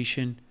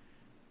education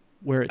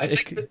where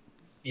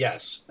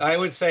yes, I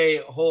would say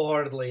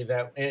wholeheartedly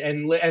that,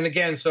 and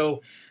again,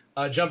 so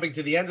jumping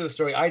to the end of the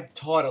story, I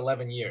taught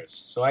 11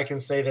 years. So I can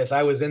say this.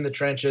 I was in the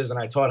trenches, and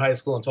I taught high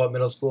school and taught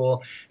middle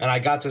school, and I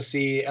got to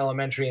see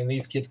elementary and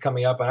these kids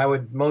coming up. And I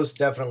would most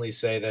definitely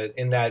say that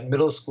in that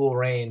middle school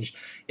range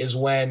is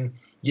when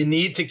you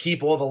need to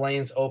keep all the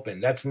lanes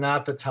open. That's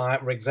not the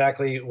time,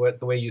 exactly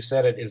the way you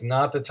said it, is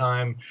not the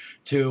time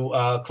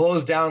to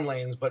close down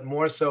lanes, but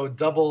more so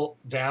double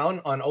down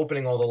on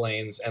opening all the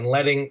lanes and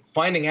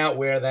finding out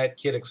where that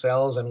kid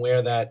excels and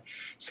where that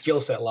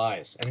skill set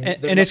lies. And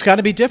it's got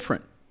to be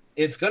different.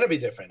 It's going to be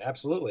different,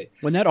 absolutely.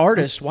 When that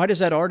artist, why does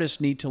that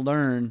artist need to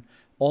learn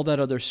all that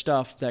other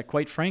stuff that,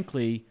 quite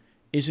frankly,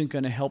 isn't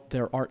going to help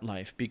their art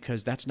life,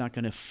 because that's not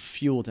going to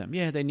fuel them?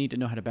 Yeah, they need to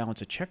know how to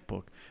balance a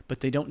checkbook, but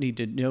they don't need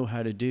to know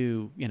how to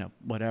do,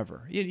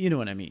 whatever. You know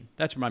what I mean?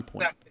 That's my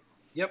point. Exactly.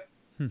 Yep,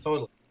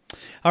 totally.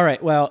 All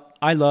right. Well,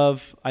 I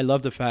love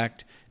the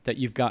fact that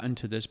you've gotten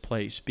to this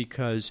place,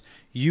 because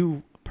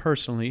you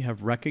personally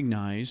have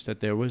recognized that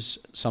there was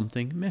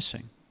something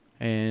missing.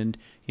 And,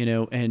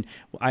 and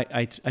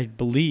I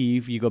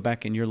believe you go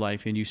back in your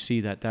life and you see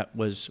that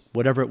was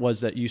whatever it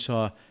was that you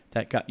saw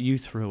that got you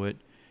through it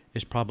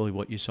is probably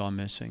what you saw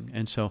missing.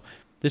 And so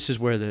this is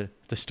where the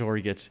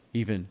story gets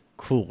even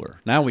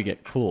cooler. Now we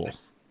get cool.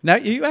 Now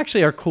you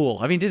actually are cool.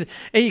 I mean,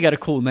 you got a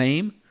cool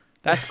name.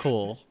 That's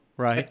cool,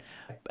 right?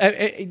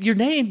 Your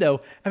name,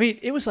 though, I mean,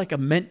 it was like a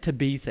meant to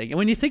be thing. And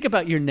when you think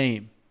about your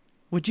name,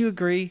 would you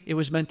agree it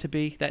was meant to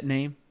be, that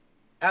name?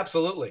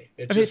 Absolutely.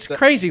 It's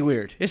crazy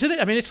weird, isn't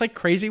it? I mean, it's like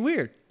crazy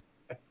weird.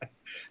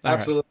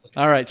 Absolutely.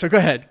 All right. So go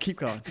ahead. Keep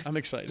going. I'm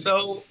excited.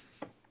 So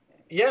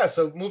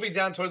moving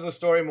down towards the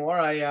story more,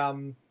 I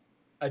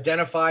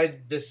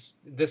identified this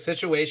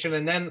situation.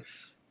 And then,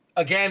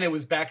 again, it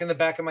was back in the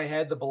back of my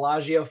head. The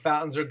Bellagio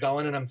fountains are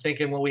going. And I'm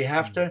thinking, well, we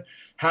have to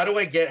 – how do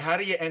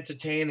you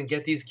entertain and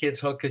get these kids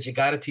hooked? Because you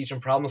got to teach them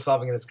problem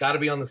solving, and it's got to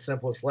be on the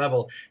simplest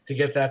level to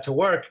get that to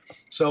work.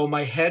 So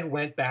my head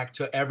went back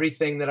to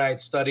everything that I had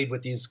studied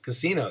with these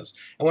casinos.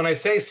 And when I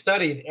say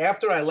studied,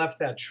 after I left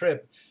that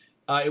trip –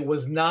 It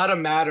was not a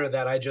matter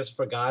that I just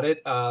forgot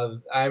it.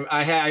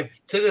 I have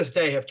to this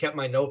day have kept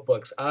my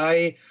notebooks.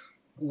 I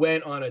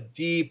went on a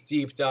deep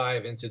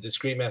dive into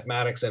discrete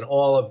mathematics and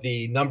all of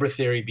the number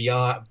theory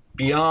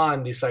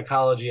beyond the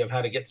psychology of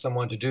how to get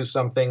someone to do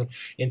something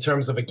in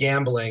terms of a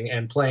gambling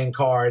and playing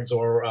cards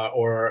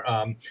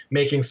or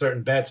making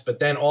certain bets, but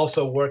then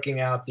also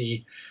working out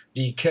the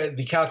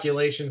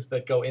calculations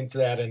that go into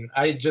that. And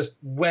I just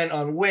went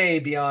on way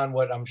beyond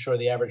what I'm sure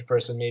the average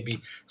person maybe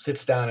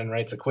sits down and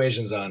writes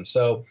equations on.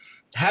 So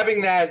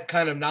having that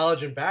kind of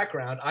knowledge and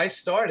background, I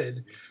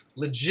started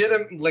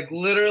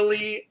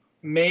literally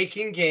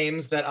making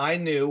games that I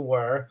knew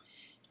were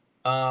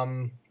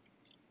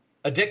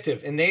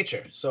addictive in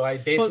nature. So I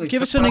basically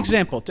give us an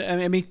example.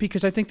 I mean,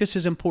 because I think this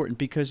is important,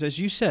 because as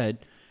you said,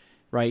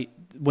 right,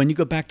 when you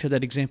go back to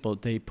that example,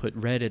 they put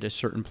red at a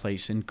certain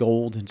place and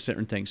gold and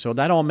certain things. So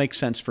that all makes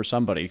sense for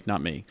somebody,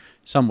 not me,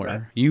 somewhere.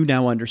 Right. You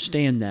now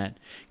understand that.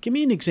 Give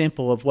me an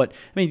example of what, I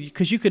mean,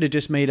 because you could have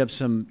just made up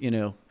some,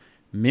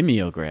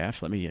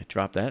 mimeograph. Let me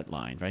drop that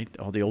line, right?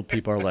 All the old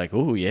people are like,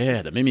 oh,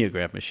 yeah, the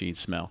mimeograph machine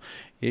smell.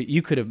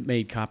 You could have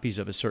made copies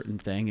of a certain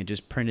thing and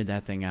just printed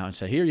that thing out and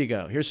said, here you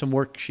go. Here's some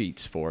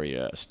worksheets for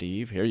you,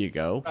 Steve. Here you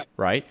go,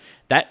 right?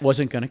 That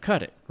wasn't going to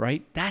cut it,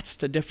 right? That's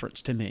the difference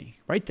to me,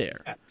 right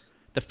there. Yes.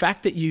 The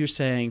fact that you're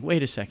saying,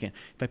 wait a second,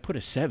 if I put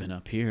a 7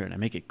 up here and I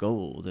make it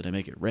gold and I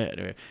make it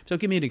red. So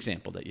give me an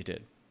example that you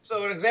did.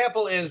 So an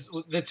example is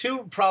the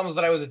two problems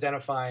that I was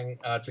identifying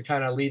to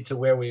kind of lead to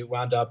where we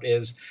wound up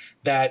is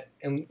that,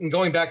 and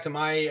going back to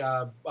my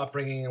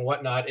upbringing and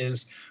whatnot,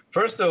 is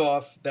first of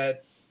all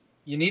that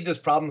you need this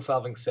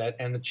problem-solving set,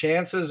 and the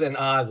chances and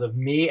odds of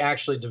me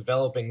actually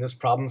developing this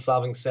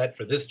problem-solving set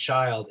for this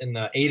child in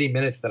the 80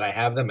 minutes that I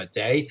have them a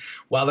day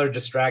while they're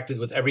distracted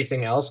with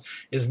everything else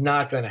is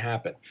not going to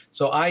happen.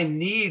 So I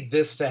need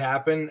this to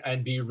happen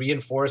and be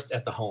reinforced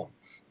at the home.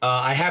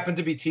 I happened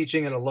to be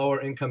teaching in a lower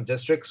income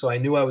district, so I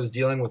knew I was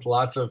dealing with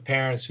lots of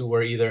parents who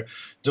were either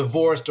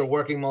divorced or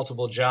working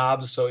multiple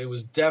jobs. So it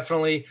was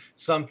definitely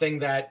something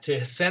that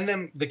to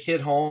send the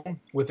kid home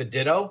with a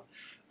ditto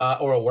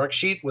or a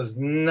worksheet was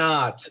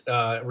not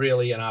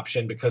really an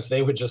option, because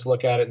they would just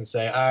look at it and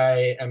say,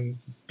 I am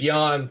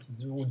beyond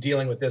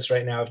dealing with this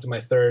right now after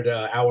my third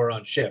hour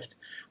on shift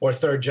or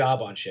third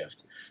job on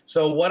shift.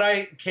 So what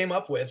I came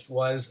up with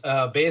was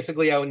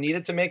basically I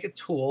needed to make a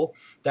tool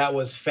that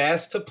was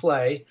fast to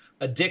play,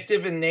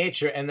 addictive in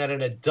nature, and that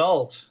an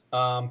adult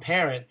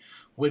parent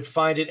would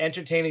find it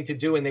entertaining to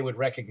do and they would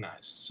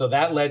recognize. So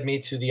that led me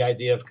to the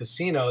idea of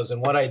casinos.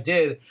 And what I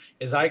did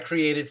is I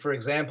created, for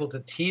example, to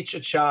teach a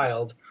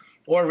child,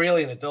 or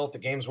really an adult, the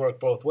games work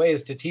both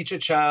ways, to teach a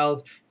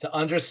child to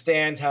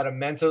understand how to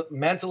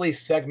mentally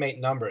segment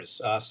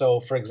numbers. So,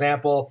 for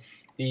example,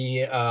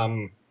 the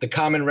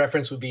common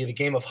reference would be the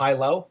game of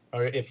high-low,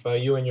 or if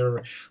you and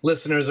your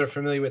listeners are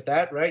familiar with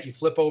that, right? You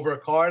flip over a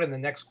card, and the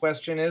next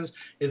question is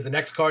the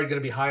next card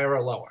going to be higher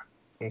or lower?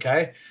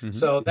 Okay,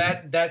 so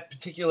that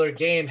particular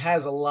game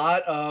has a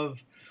lot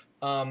of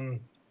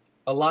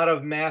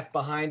math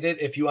behind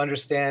it if you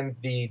understand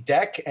the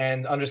deck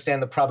and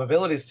understand the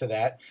probabilities to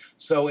that.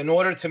 So in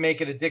order to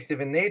make it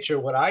addictive in nature,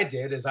 what I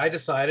did is I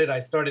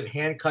started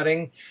hand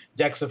cutting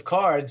decks of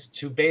cards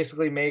to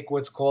basically make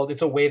what's called,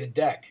 it's a weighted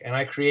deck. And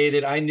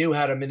I knew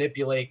how to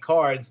manipulate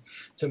cards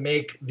to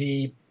make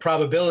the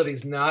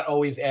probabilities not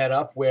always add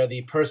up, where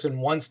the person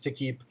wants to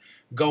keep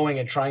going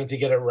and trying to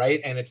get it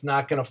right, and it's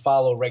not going to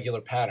follow regular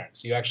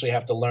patterns. You actually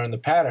have to learn the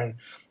pattern.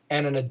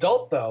 And an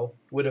adult, though,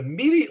 would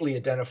immediately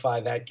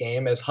identify that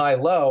game as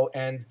high-low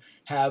and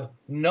have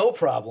no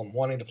problem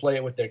wanting to play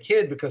it with their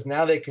kid, because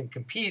now they can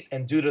compete,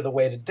 and due to the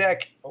weighted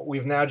deck,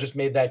 we've now just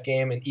made that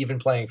game an even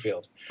playing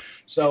field.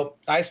 So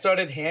I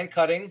started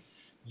hand-cutting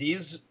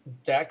these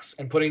decks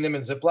and putting them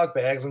in Ziploc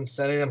bags and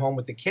sending them home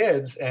with the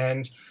kids,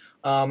 and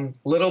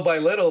little by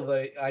little,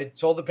 I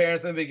told the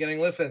parents in the beginning,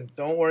 listen,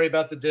 don't worry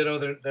about the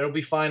ditto. They'll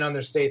be fine on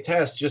their state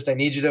test. Just I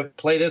need you to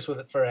play this with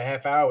it for a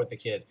half hour with the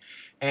kid.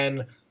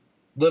 And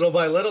little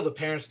by little, the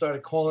parents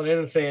started calling in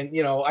and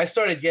saying, I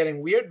started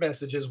getting weird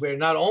messages where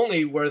not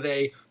only were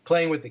they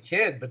playing with the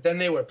kid, but then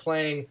they were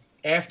playing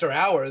after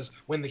hours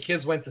when the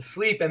kids went to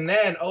sleep. And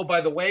then, oh,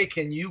 by the way,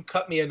 can you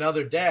cut me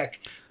another deck,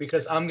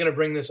 because I'm going to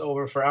bring this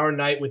over for our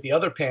night with the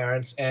other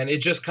parents. And it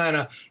just kind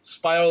of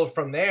spiraled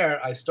from there.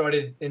 I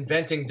started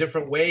inventing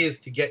different ways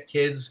to get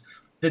kids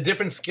the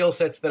different skill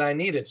sets that I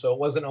needed. So it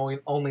wasn't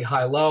only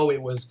high-low,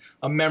 it was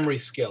a memory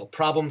skill,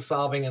 problem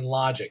solving, and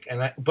logic.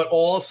 But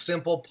all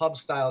simple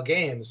pub-style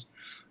games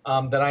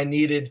that I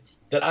needed,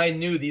 that I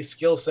knew these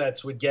skill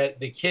sets would get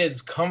the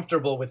kids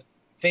comfortable with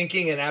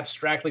thinking and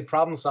abstractly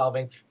problem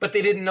solving, but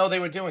they didn't know they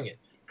were doing it,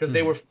 because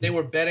they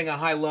were betting a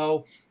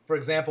high-low. For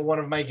example, one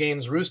of my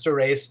games, Rooster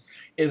Race,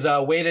 is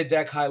a weighted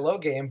deck high-low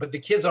game, but the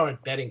kids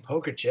aren't betting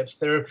poker chips.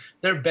 They're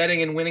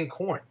betting and winning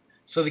corn.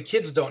 So the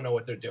kids don't know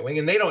what they're doing,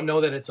 and they don't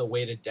know that it's a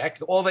weighted deck.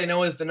 All they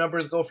know is the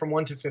numbers go from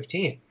 1 to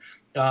 15.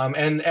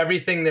 And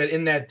everything that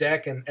in that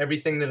deck and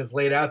everything that is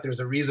laid out, there's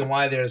a reason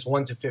why there's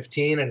 1 to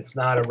 15 and it's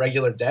not a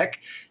regular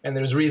deck. And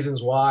there's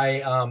reasons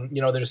why,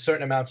 there's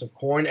certain amounts of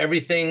corn.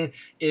 Everything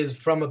is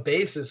from a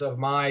basis of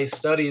my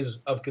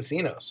studies of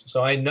casinos.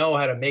 So I know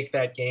how to make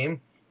that game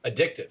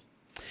addictive.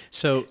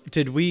 So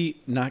did we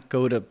not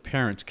go to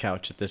parents'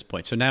 couch at this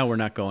point? So now we're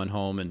not going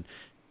home and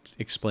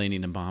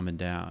explaining to mom and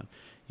dad.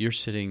 You're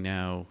sitting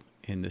now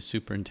in the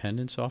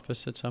superintendent's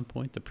office at some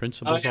point, the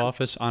principal's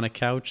office, on a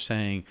couch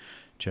saying,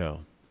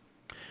 Joe,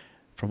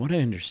 from what I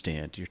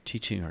understand, you're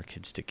teaching our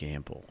kids to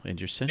gamble and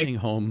you're sending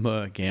home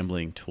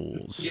gambling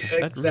tools.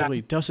 Yeah, that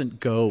really doesn't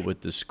go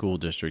with the school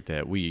district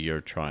that we are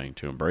trying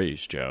to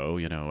embrace, Joe.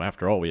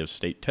 After all, we have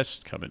state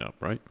tests coming up,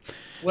 right?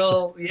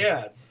 Well,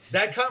 yeah,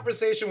 that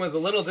conversation was a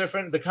little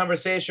different. The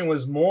conversation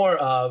was more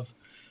of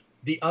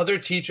the other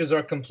teachers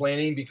are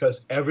complaining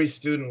because every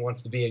student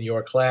wants to be in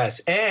your class.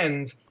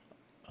 And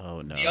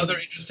oh, no. The other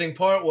interesting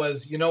part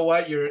was, you know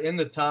what? You're in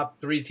the top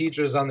 3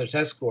 teachers on their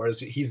test scores.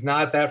 He's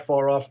not that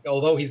far off,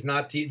 although he's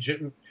not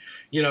teaching.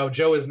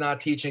 Joe is not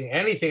teaching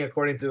anything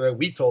according to what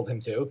we told him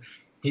to.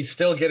 He's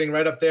still getting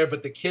right up there,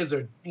 but the kids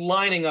are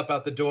lining up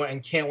out the door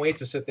and can't wait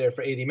to sit there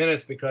for 80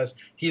 minutes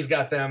because he's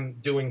got them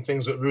doing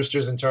things with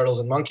roosters and turtles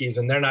and monkeys,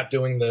 and they're not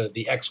doing the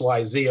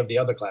XYZ of the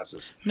other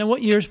classes. Now,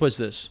 what years was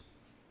this?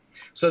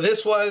 So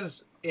this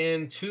was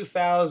in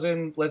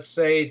 2000, let's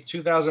say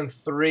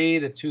 2003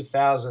 to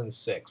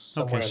 2006.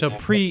 Okay, so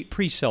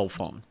pre cell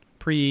phone,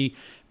 pre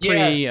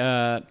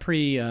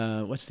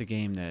what's the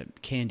game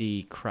that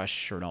Candy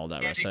Crush or all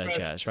that rest of that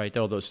jazz, right?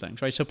 All those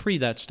things, right? So pre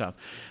that stuff.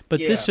 But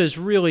this is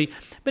really,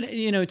 but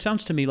it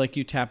sounds to me like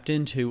you tapped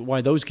into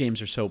why those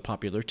games are so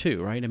popular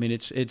too, right? I mean,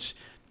 it's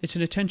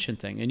an attention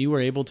thing, and you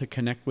were able to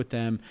connect with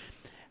them.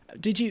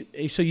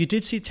 So you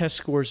did see test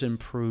scores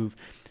improve.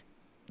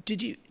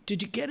 Did you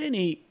get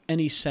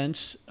any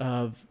sense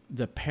of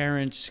the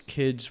parents,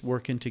 kids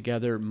working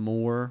together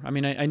more? I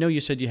mean, I know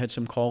you said you had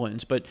some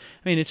call-ins, but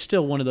I mean, it's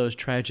still one of those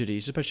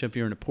tragedies, especially if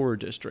you're in a poorer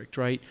district,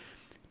 right?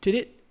 Did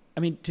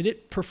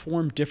it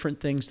perform different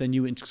things than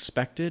you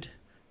expected,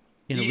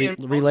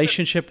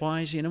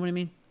 relationship-wise? You know what I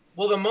mean?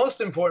 Well, the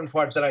most important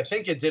part that I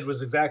think it did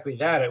was exactly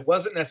that. It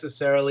wasn't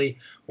necessarily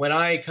when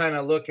I kind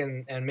of look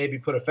and maybe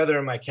put a feather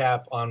in my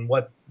cap on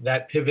what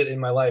that pivot in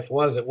my life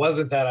was. It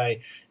wasn't that I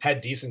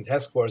had decent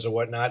test scores or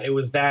whatnot. It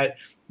was that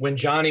when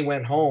Johnny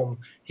went home,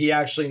 he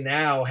actually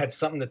now had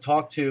something to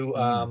talk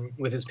to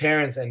with his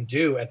parents and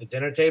do at the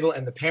dinner table,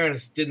 and the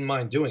parents didn't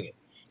mind doing it.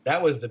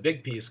 That was the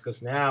big piece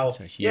because now,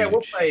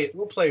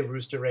 we'll play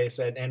Rooster Race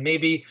and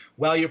maybe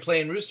while you're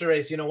playing Rooster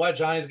Race, you know what,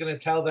 Johnny's going to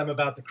tell them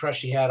about the crush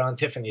he had on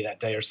Tiffany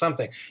that day or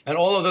something. And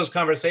all of those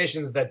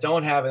conversations that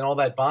don't have and all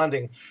that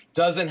bonding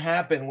doesn't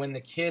happen when the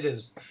kid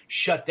is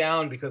shut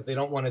down because they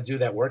don't want to do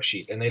that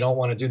worksheet and they don't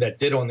want to do that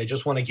ditto and they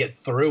just want to get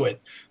through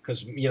it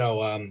because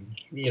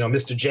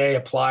Mr. J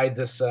applied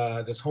this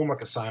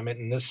homework assignment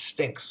and this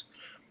stinks.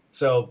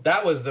 So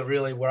that was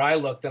where I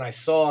looked and I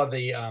saw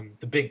the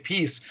big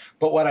piece.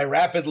 But what I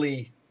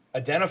rapidly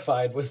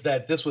identified was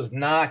that this was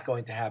not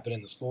going to happen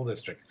in the school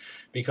district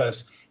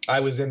because I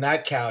was in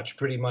that couch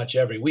pretty much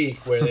every week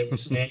where they were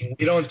saying,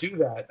 we don't do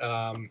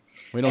that.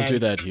 We don't do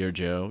that here,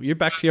 Joe. You're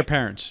back to your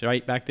parents,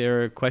 right? Back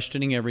there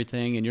questioning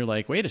everything. And you're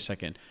like, wait a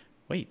second.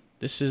 Wait,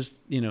 this is,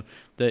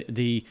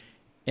 the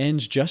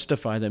ends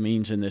justify the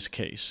means in this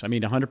case. I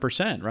mean,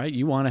 100%, right?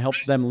 You want to help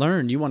them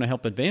learn. You want to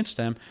help advance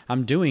them.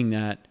 I'm doing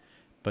that.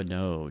 But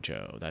no,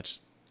 Joe, that's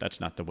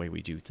not the way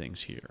we do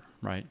things here,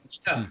 right?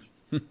 Yeah.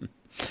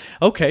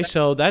 Okay,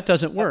 so that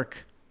doesn't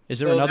work. Is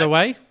there another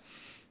way?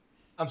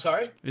 I'm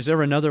sorry? Is there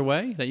another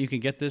way that you can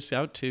get this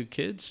out to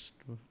kids?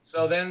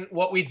 So then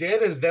what we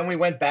did is then we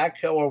went back,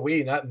 or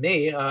we, not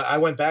me, I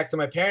went back to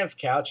my parents'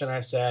 couch and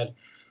I said,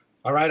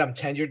 all right, I'm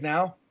tenured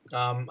now.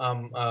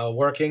 I'm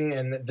working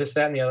and this,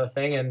 that, and the other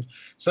thing. And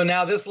so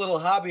now this little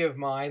hobby of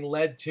mine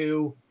led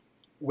to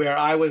where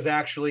I was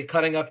actually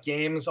cutting up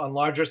games on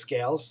larger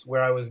scales,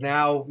 where I was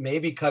now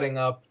maybe cutting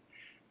up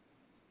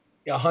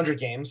 100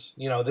 games.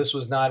 This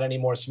was not any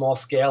more small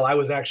scale. I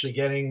was actually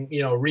getting,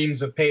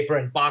 reams of paper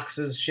and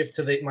boxes shipped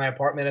to my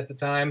apartment at the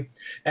time.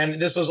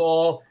 And this was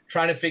all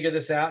trying to figure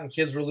this out, and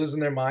kids were losing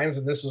their minds.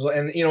 And this was,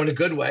 in a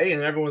good way,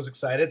 and everyone was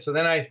excited. So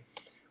then I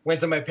went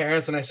to my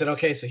parents and I said,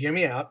 okay, so hear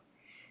me out.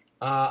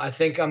 I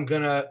think I'm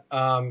going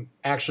to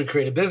actually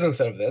create a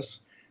business out of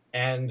this.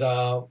 And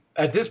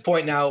at this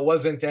point now, it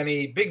wasn't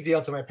any big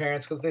deal to my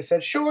parents because they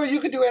said, sure, you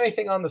could do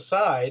anything on the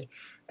side.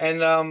 And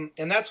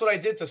that's what I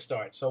did to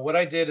start. So what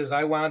I did is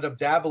I wound up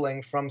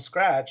dabbling from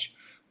scratch,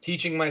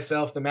 teaching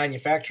myself the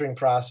manufacturing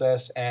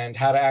process and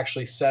how to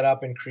actually set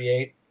up and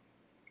create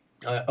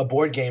a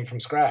board game from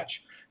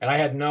scratch. And I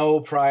had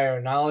no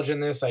prior knowledge in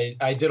this.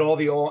 I did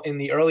in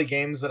the early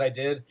games that I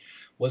did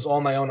was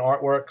all my own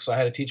artwork. So I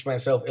had to teach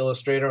myself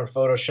Illustrator and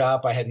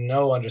Photoshop. I had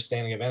no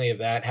understanding of any of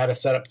that, how to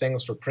set up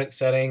things for print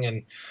setting.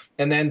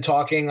 And then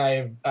talking,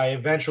 I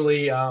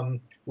eventually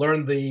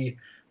learned the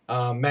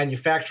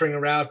manufacturing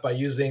route by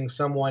using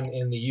someone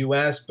in the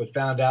U.S., but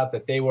found out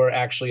that they were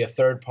actually a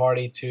third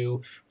party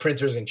to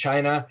printers in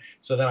China.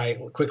 So then I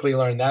quickly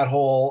learned that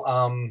whole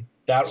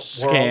that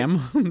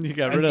scam. World. You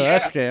got rid of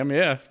that scam.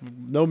 Yeah,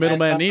 no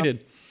middleman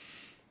needed.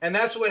 And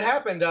that's what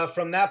happened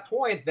from that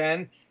point.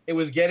 Then it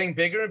was getting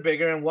bigger and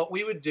bigger. And what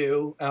we would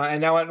do,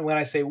 and now when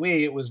I say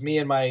we, it was me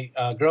and my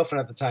girlfriend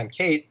at the time,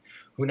 Kate,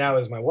 who now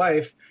is my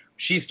wife.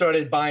 She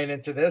started buying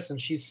into this,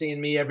 and she's seeing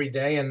me every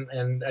day.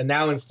 And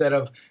now instead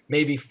of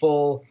maybe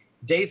full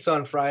dates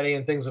on Friday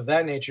and things of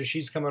that nature,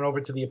 she's coming over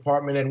to the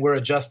apartment, and we're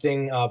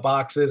adjusting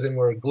boxes, and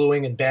we're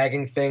gluing and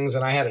bagging things.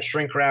 And I had a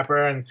shrink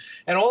wrapper and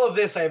all of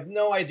this. I have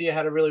no idea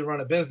how to really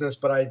run a business,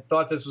 but I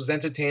thought this was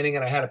entertaining,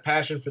 and I had a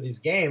passion for these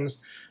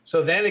games.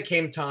 So then it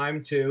came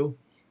time to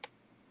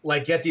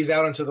get these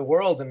out into the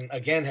world, and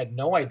again, had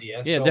no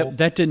idea. Yeah, so,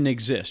 that didn't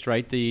exist,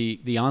 right?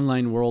 The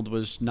online world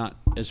was not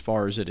as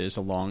far as it is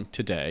along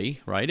today,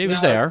 right? It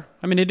was there.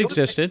 I mean, it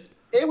existed.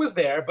 It was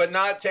there, but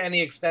not to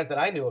any extent that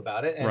I knew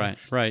about it. And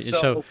right.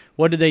 So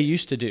what did they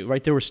used to do,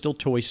 right? There were still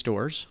toy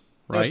stores,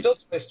 right? There were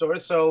still toy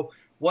stores. So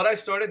what I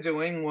started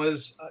doing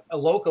was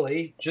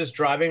locally just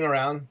driving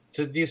around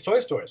to these toy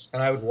stores.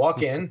 And I would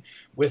walk in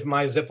with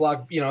my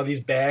Ziploc, these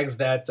bags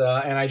that,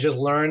 and I just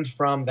learned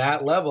from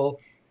that level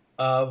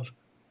of,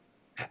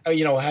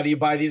 how do you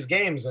buy these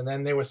games? And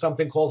then there was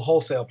something called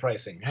wholesale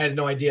pricing. I had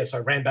no idea. So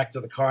I ran back to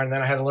the car, and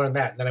then I had to learn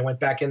that. And then I went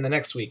back in the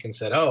next week and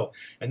said,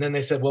 and then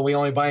they said, well, we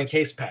only buy in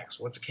case packs.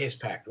 What's a case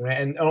pack?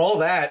 And all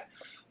that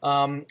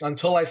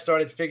until I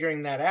started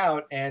figuring that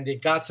out. And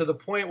it got to the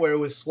point where it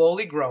was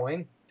slowly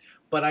growing,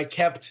 but I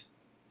kept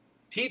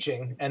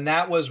teaching. And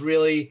that was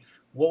really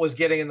what was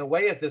getting in the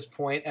way at this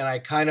point. And I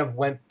kind of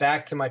went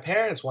back to my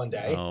parents one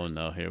day. Oh,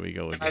 no, here we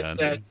go again. I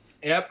said,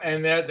 yep,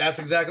 and that's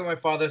exactly what my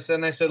father said.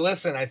 And I said,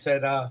 listen,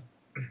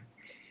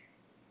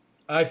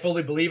 I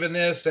fully believe in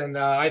this, and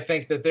I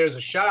think that there's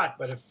a shot.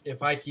 But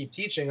if I keep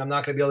teaching, I'm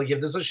not going to be able to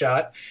give this a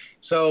shot.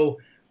 So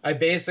I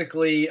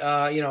basically,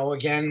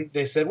 again,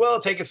 they said, well,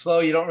 take it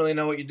slow. You don't really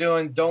know what you're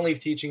doing. Don't leave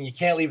teaching. You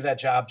can't leave that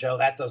job, Joe.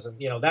 That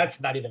doesn't,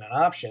 that's not even an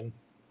option.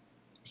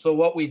 So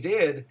what we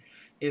did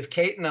is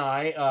Kate and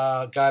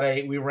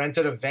I we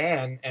rented a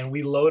van, and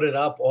we loaded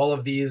up all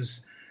of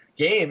these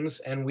games,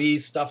 and we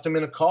stuffed them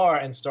in a car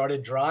and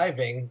started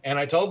driving. And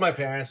I told my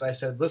parents, I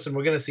said, listen,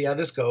 we're going to see how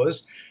this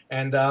goes.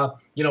 And,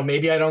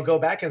 maybe I don't go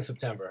back in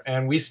September.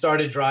 And we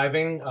started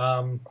driving.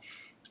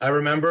 I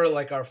remember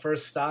our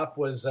first stop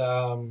was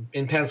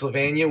in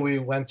Pennsylvania. We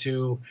went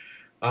to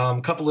a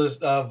couple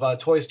of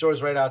toy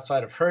stores right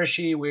outside of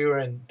Hershey. We were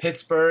in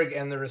Pittsburgh,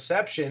 and the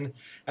reception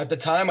at the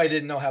time, I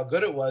didn't know how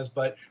good it was,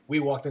 but we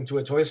walked into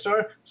a toy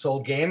store,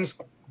 sold games,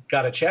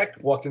 got a check,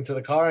 walked into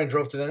the car, and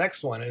drove to the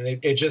next one. And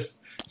it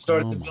just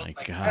started to build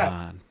like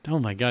that. Oh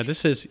my God.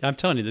 I'm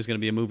telling you, this is going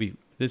to be a movie.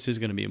 This is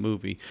going to be a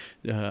movie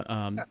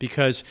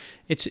because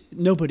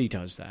nobody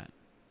does that,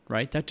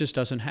 right? That just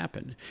doesn't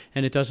happen.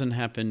 And it doesn't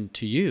happen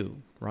to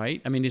you,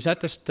 right? I mean, is that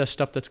the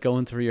stuff that's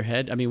going through your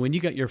head? I mean, when you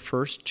got your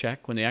first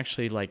check, when they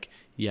actually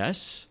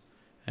yes,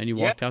 and you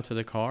walked out to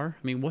the car,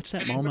 I mean, what's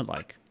that moment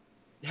like?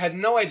 Had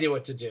no idea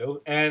what to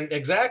do. And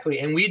exactly.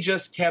 And we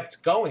just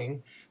kept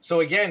going.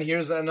 So again,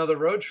 here's another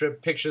road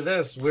trip. Picture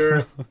this.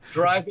 We're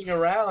driving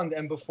around,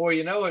 and before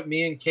you know it,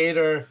 me and Kate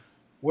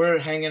we're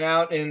hanging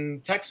out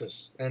in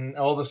Texas. And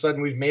all of a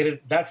sudden we've made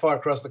it that far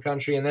across the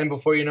country. And then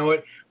before you know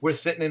it, we're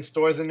sitting in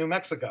stores in New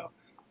Mexico.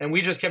 And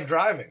we just kept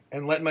driving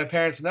and letting my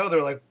parents know.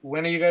 They're like,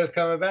 when are you guys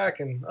coming back?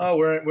 And,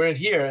 we're in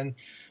here. And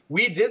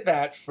we did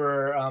that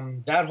for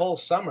that whole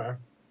summer.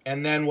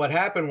 And then what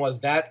happened was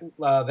that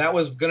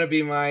was going to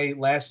be my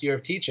last year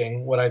of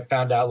teaching. What I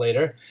found out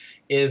later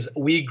is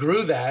we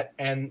grew that,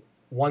 and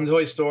one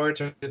toy store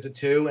turned into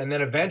two, and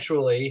then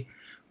eventually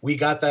we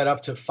got that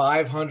up to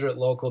 500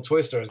 local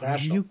toy stores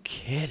national. Are you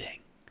kidding?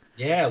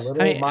 Yeah,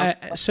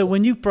 so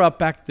when you brought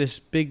back this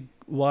big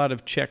wad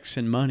of checks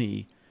and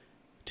money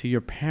to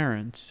your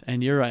parents,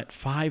 and you're at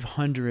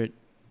 500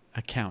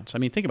 accounts. I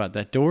mean, think about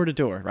that, door to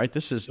door, right?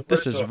 This is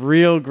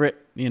real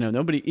grit.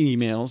 Nobody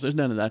emails. There's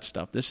none of that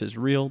stuff. This is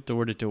real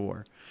door to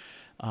door.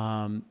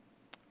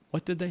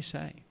 What did they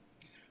say?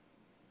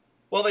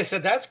 Well, they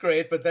said that's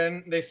great, but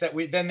then they said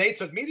then they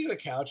took me to the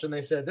couch and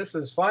they said this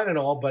is fine and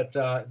all, but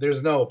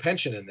there's no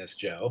pension in this,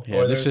 Joe.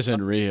 Yeah, this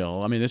isn't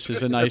real. I mean, this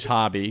is a nice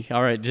hobby.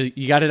 All right,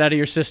 you got it out of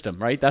your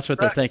system, right? That's what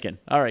they're thinking.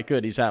 All right,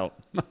 good. He's out.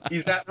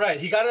 He's out.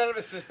 Right. He got it out of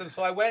his system.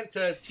 So I went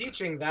to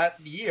teaching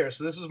that year.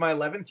 So this was my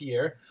 11th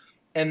year.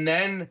 And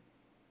then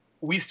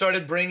we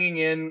started bringing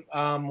in,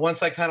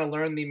 once I kind of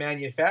learned the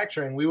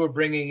manufacturing, we were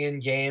bringing in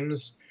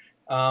games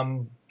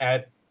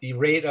at the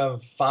rate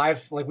of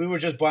 5, we were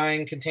just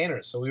buying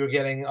containers. So we were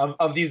getting,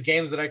 of these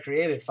games that I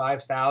created,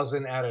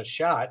 5,000 at a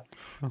shot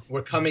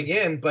were coming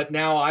in. But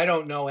now I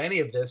don't know any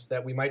of this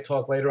that we might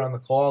talk later on the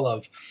call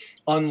of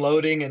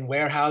unloading and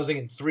warehousing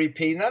and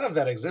 3P. None of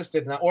that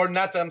existed.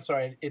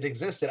 It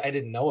existed. I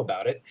didn't know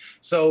about it.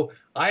 So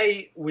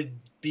I would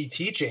be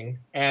teaching,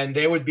 and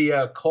there would be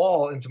a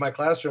call into my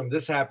classroom.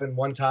 This happened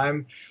one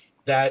time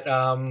that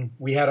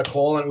we had a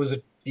call, and it was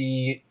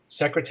the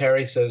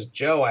secretary says,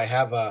 Joe, I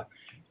have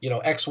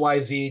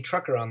XYZ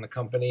trucker on the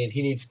company, and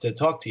he needs to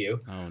talk to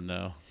you. Oh,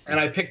 no. And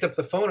I picked up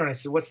the phone and I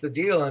said, what's the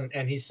deal?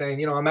 And he's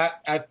saying, I'm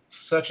at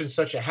such and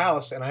such a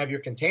house and I have your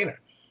container.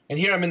 And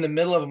here I'm in the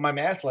middle of my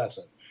math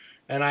lesson.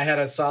 And I had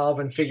to solve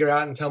and figure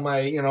out and tell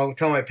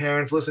my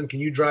parents, listen, can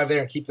you drive there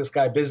and keep this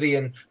guy busy?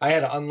 And I had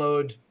to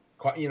unload,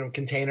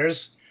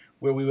 containers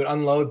where we would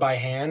unload by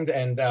hand.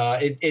 And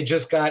it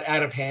just got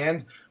out of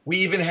hand. We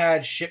even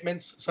had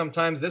shipments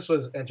sometimes. This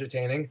was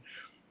entertaining.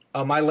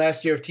 My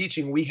last year of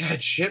teaching, we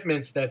had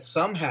shipments that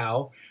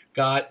somehow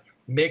got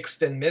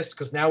mixed and missed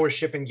because now we're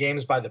shipping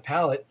games by the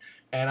pallet,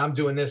 and I'm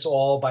doing this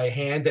all by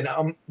hand, and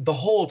I'm the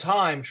whole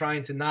time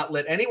trying to not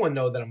let anyone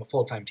know that I'm a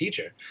full-time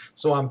teacher.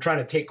 So I'm trying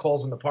to take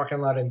calls in the parking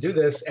lot and do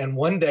this. And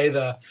one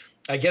day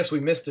I guess we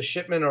missed a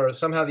shipment, or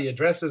somehow the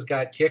addresses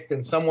got kicked,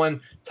 and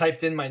someone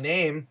typed in my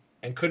name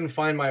and couldn't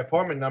find my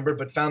apartment number,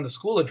 but found the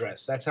school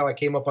address. That's how I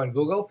came up on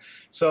Google.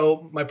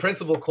 So my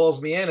principal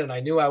calls me in, and I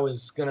knew I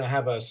was going to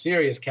have a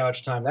serious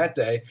couch time that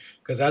day,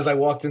 because as I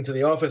walked into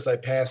the office, I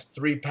passed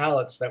 3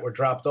 pallets that were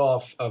dropped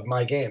off of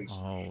my games.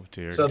 Oh,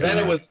 dear So God. then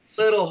it was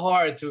a little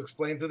hard to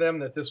explain to them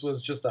that this was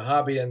just a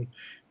hobby, and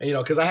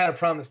because I had to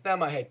promise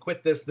them I had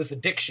quit this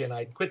addiction.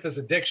 I'd quit this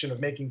addiction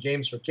of making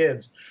games for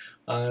kids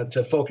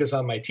to focus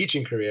on my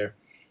teaching career.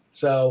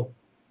 So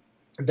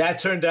that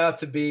turned out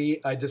to be,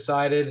 I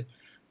decided –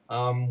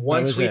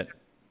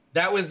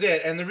 that was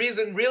it. And the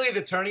reason, really,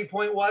 the turning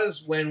point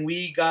was when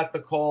we got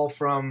the call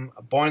from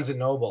Barnes and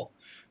Noble.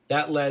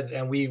 That led,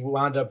 and we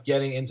wound up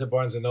getting into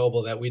Barnes and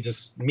Noble. That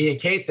me and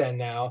Kate then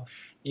now,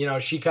 we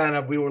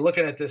were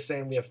looking at this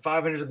saying we have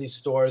 500 of these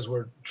stores.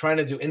 We're trying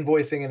to do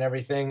invoicing and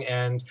everything,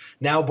 and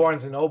now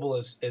Barnes and Noble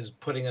is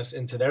putting us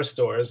into their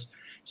stores.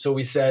 So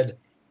we said,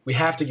 we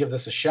have to give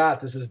this a shot.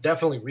 This is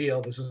definitely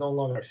real. This is no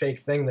longer a fake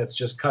thing that's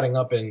just cutting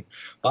up in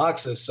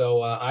boxes.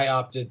 So I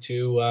opted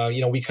to,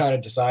 we kind of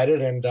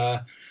decided, and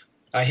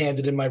I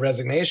handed in my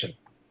resignation.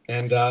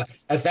 And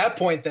at that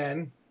point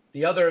then,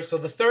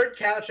 the third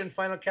couch and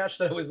final couch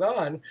that I was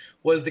on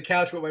was the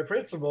couch with my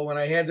principal. When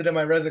I handed in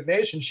my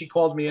resignation, she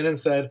called me in and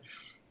said,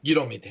 you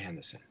don't need to hand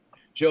this in.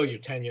 Joe, you're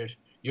tenured.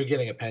 You're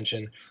getting a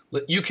pension.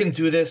 You can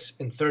do this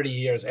in 30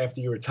 years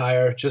after you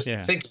retire. Just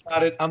think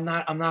about it. I'm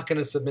not going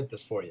to submit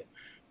this for you.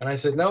 And I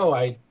said, no,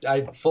 I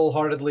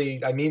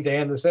full-heartedly, I mean to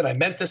hand this in. I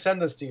meant to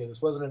send this to you. This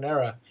wasn't an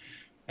error.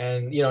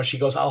 And, she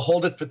goes, I'll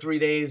hold it for 3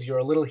 days. You're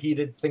a little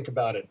heated. Think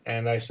about it.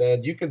 And I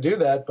said, you can do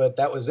that, but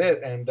that was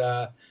it. And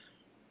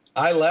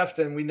I left,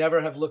 and we never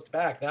have looked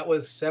back. That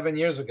was 7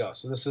 years ago.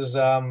 So this is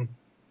my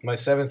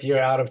 7th year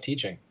out of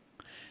teaching.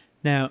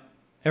 Now,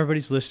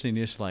 everybody's listening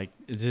to this like,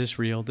 is this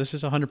real? This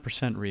is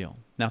 100% real.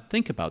 Now,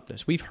 think about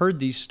this. We've heard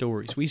these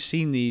stories. We've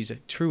seen these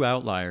true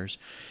outliers.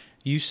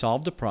 You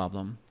solved a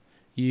problem.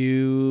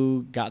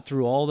 You got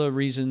through all the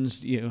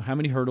reasons, how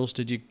many hurdles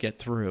did you get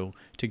through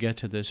to get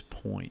to this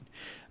point?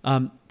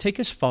 Take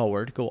us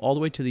forward, go all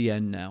the way to the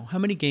end now. How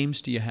many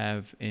games do you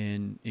have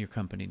in your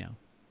company now?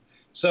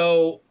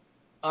 So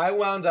I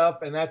wound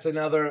up, and that's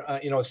another,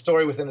 a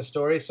story within a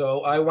story.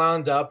 So I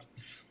wound up,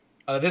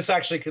 this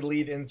actually could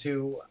lead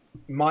into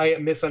my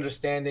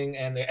misunderstanding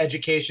and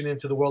education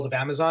into the world of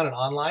Amazon and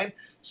online.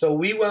 So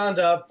we wound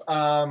up,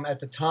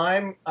 at the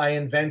time, I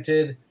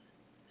invented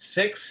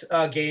 6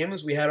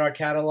 games. We had our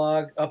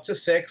catalog up to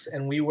 6,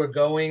 and we were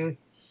going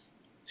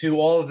to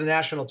all of the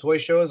national toy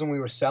shows, and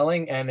we were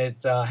selling. And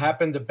it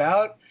happened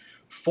about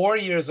 4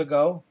 years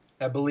ago,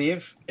 I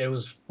believe.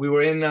 We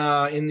were in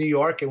New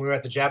York, and we were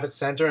at the Javits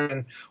Center,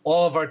 and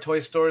all of our toy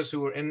stores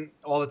who were in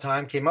all the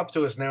time came up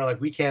to us, and they were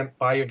like, "We can't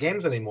buy your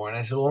games anymore." And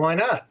I said, "Well, why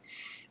not?"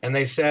 And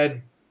they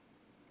said,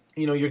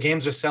 your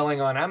games are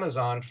selling on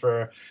Amazon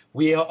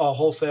we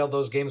wholesale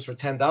those games for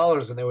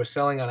 $10, and they were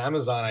selling on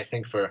Amazon, I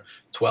think, for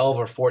 $12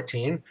 or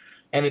 $14.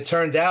 And it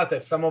turned out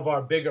that some of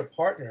our bigger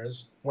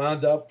partners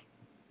wound up,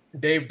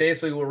 they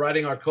basically were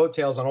riding our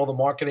coattails on all the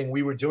marketing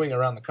we were doing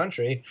around the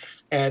country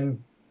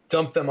and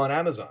dumped them on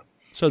Amazon.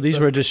 So these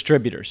were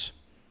distributors.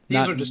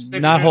 These were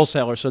distributors. Not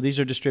wholesalers. So these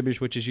are distributors,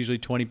 which is usually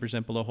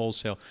 20% below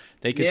wholesale.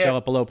 They could sell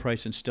at below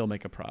price and still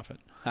make a profit.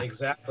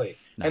 Exactly.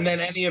 Nice. And then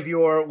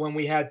when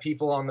we had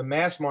people on the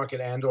mass market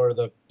end or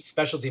the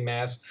specialty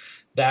mass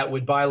that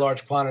would buy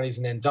large quantities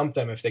and then dump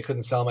them if they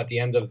couldn't sell them at the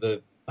end of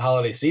the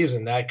holiday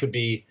season, that could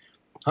be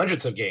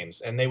hundreds of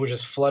games. And they were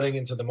just flooding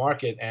into the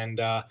market. And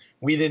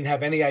we didn't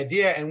have any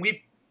idea. And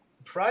we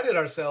prided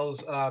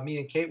ourselves, me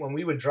and Kate, when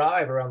we would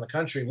drive around the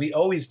country, we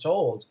always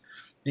told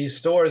these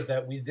stores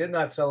that we did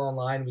not sell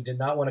online. We did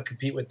not want to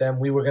compete with them.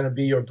 We were going to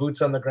be your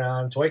boots on the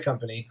ground toy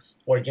company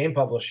or game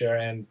publisher.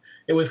 And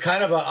it was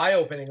kind of an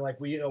eye-opening. Like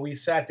we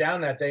sat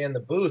down that day in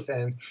the booth,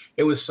 and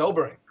it was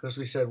sobering because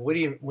we said, what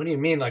do you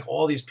mean? Like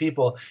all these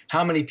people,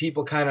 how many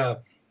people kind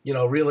of,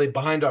 really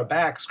behind our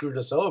back screwed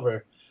us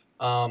over?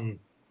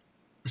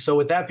 So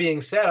with that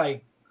being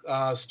said,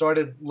 I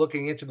started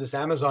looking into this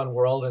Amazon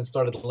world and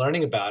started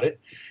learning about it,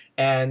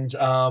 and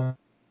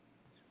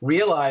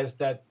realized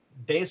that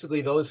basically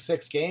those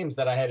 6 games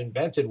that I had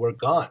invented were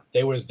gone.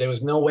 There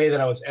was no way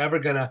that I was ever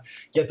going to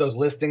get those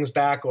listings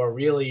back or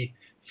really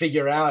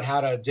figure out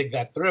how to dig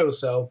that through.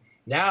 So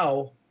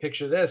now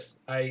picture this.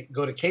 I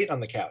go to Kate on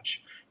the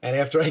couch. And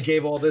after I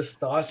gave all this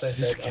thoughts, I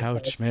This said,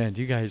 couch, okay, man,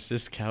 you guys,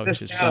 this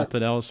couch is couch.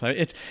 something else.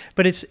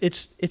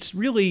 It's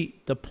really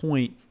the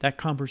point, that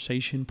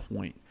conversation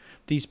point,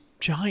 these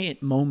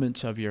giant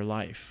moments of your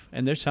life.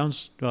 And there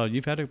sounds, well,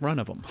 you've had a run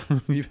of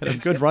them. You've had a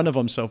good run of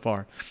them so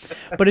far.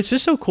 But it's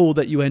just so cool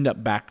that you end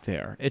up back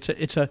there.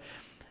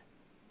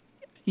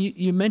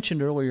 You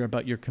mentioned earlier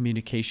about your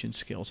communication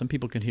skills, and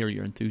people can hear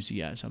your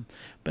enthusiasm.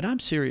 But I'm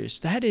serious.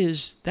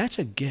 That's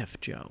a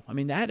gift, Joe. I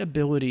mean, that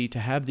ability to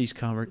have these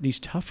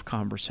tough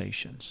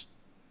conversations,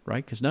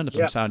 right? Because none of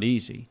them sound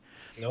easy.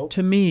 Nope.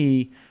 To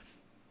me,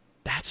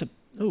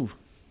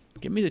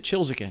 give me the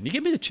chills again. You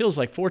give me the chills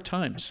like 4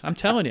 times. I'm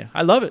telling you,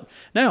 I love it.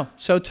 Now,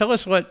 so tell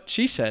us what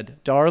she said,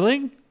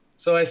 darling.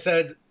 So I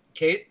said,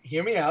 Kate,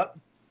 hear me out,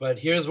 but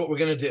here's what we're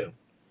going to do.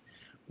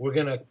 We're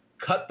going to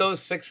cut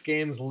those 6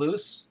 games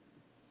loose,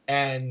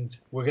 and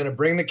we're going to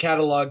bring the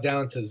catalog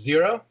down to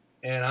 0,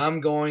 and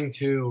I'm going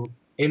to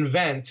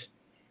invent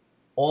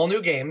all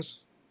new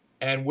games,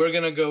 and we're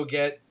going to go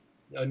get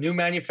a new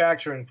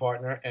manufacturing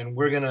partner, and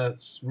we're going to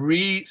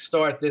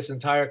restart this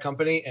entire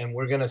company, and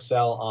we're going to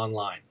sell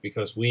online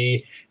because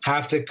we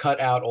have to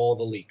cut out all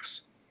the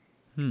leaks.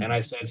 And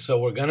I said, so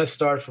we're going to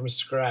start from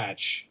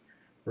scratch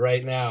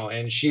right now.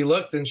 And she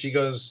looked and she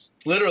goes,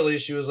 literally,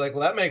 she was like,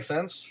 well, that makes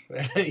sense.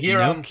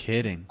 No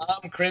kidding.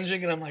 I'm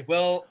cringing and I'm like,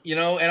 well,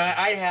 and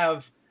I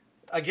have,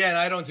 again,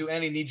 I don't do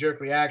any knee-jerk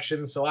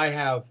reactions. So I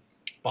have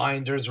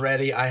binders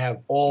ready. I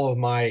have all of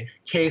my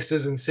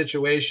cases and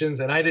situations,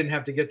 and I didn't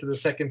have to get to the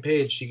second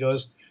page. She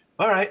goes,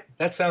 all right,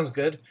 that sounds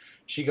good.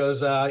 She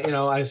goes,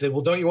 I said,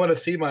 well, don't you want to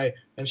see my,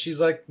 and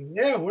she's like,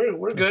 yeah,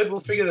 we're good.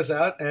 We'll figure this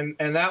out.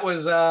 And that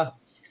was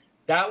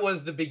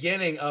the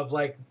beginning of,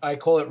 like, I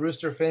call it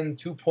Roosterfin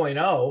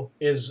 2.0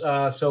 is,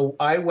 so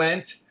I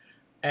went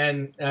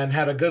and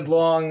had a good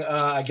long,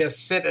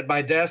 sit at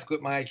my desk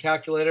with my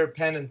calculator,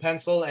 pen and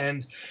pencil,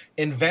 and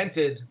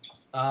invented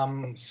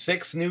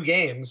 6 new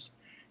games.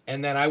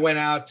 And then I went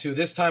out to,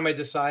 this time I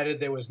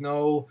decided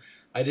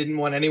I didn't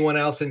want anyone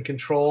else in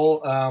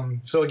control.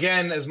 So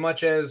again, as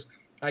much as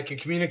I can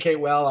communicate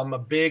well, I'm a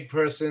big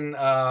person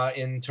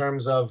in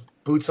terms of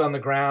boots on the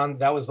ground.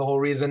 That was the whole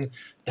reason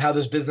how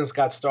this business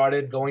got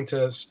started, going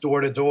to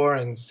door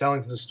and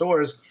selling to the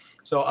stores.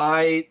 So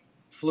I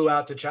flew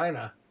out to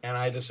China and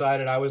I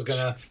decided I was going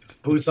to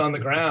boots on the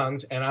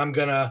ground, and I'm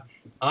going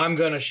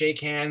to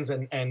shake hands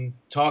and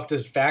talk to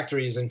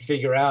factories and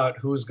figure out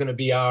who's going to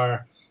be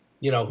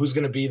who's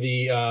going to be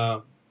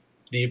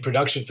the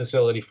production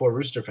facility for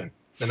Roosterfin.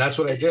 And that's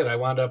what I did. I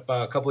wound up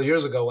a couple of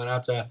years ago, went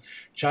out to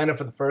China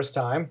for the first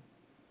time,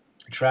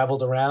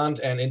 traveled around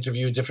and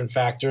interviewed different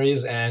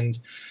factories, and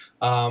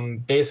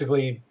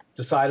basically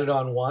decided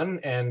on one.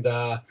 And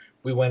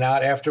we went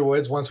out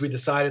afterwards once we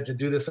decided to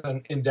do this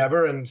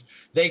endeavor, and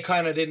they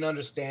kind of didn't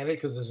understand it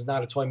because this is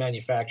not a toy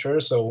manufacturer.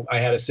 So I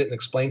had to sit and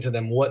explain to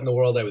them what in the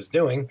world I was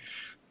doing.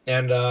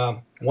 And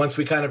once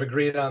we kind of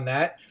agreed on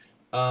that,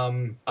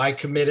 I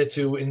committed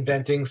to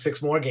inventing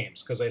 6 more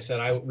games because I said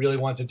I really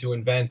wanted to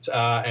invent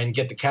and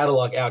get the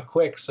catalog out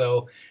quick.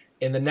 So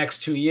in the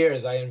next 2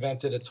 years, I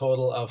invented a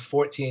total of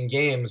 14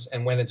 games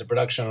and went into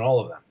production on all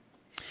of them.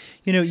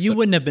 You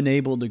wouldn't have been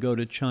able to go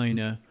to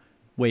China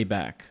way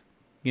back.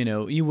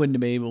 You wouldn't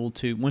have been able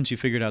to, once you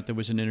figured out there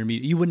was an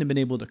intermediate, you wouldn't have been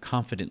able to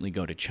confidently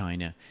go to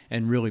China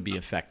and really be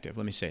effective.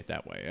 Let me say it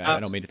that way. I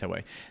don't mean it that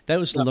way.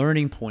 Those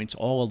learning points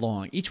all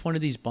along, each one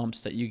of these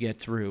bumps that you get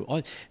through,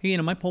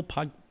 my whole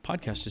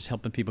podcast is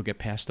helping people get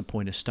past the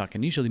point of stuck.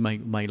 And usually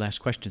my last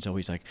question is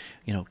always like,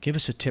 give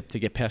us a tip to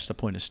get past the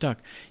point of stuck.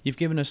 You've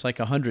given us like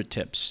 100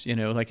 tips,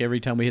 like every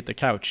time we hit the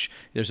couch,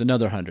 there's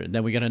another 100,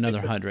 then we got another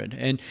 100.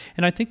 And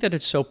I think that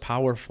it's so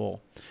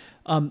powerful.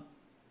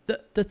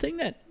 The thing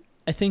that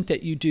I think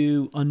that you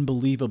do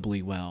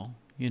unbelievably well,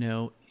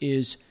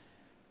 is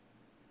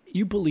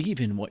you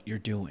believe in what you're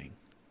doing.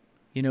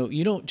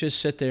 You don't just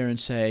sit there and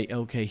say,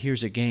 okay,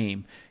 here's a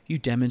game. You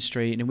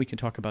demonstrate, and we can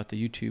talk about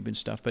the YouTube and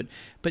stuff, but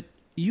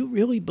you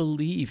really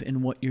believe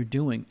in what you're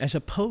doing, as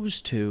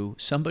opposed to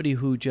somebody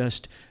who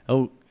just,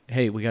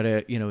 hey, we got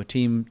a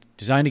team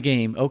design a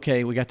game.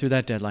 Okay, we got through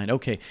that deadline.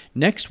 Okay,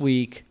 next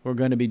week we're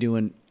going to be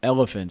doing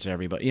elephants,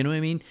 everybody. You know what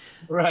I mean?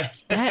 Right.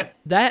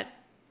 that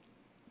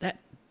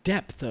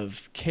depth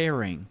of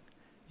caring,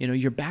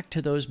 you're back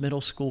to those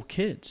middle school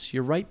kids.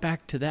 You're right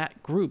back to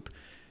that group,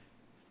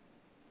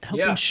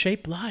 helping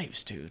shape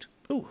lives, dude.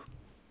 Ooh.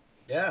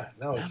 Yeah,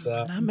 no, it's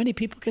not many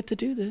people get to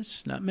do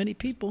this. Not many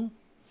people.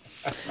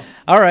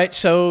 All right,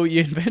 so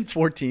you invent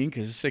 14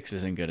 because 6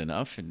 isn't good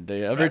enough, and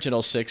the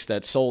original 6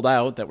 that sold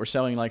out that were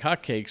selling like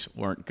hotcakes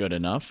weren't good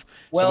enough.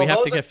 Well, so we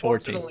have to get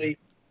 14.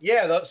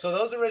 Yeah, so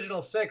those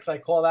original 6, I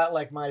call that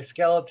like my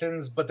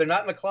skeletons, but they're not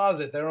in the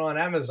closet. They're on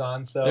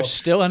Amazon. So they're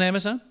still on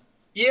Amazon?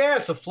 Yeah,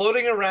 so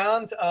floating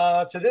around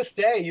to this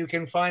day, you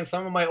can find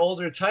some of my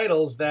older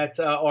titles that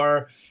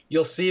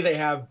you'll see they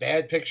have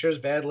bad pictures,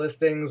 bad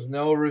listings,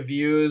 no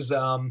reviews,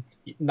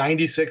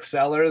 96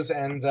 sellers,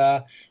 and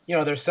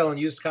they're selling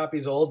used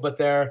copies old, but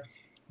they're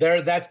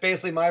that's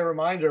basically my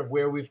reminder of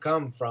where we've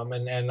come from.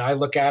 And I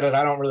look at it,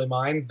 I don't really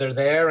mind. They're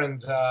there,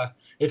 and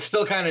it's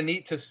still kind of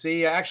neat to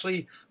see.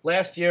 Actually,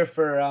 last year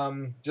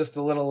for just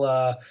a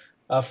little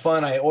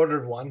fun, I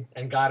ordered one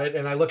and got it.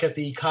 And I look at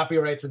the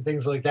copyrights and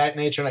things like that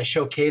nature, and I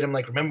show Kate, I'm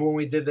like, remember when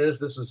we did this?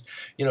 This was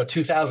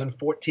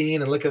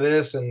 2014, and look at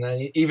this.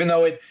 And even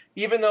though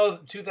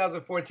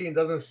 2014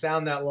 doesn't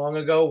sound that long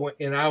ago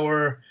in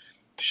our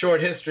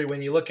short history,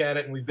 when you look at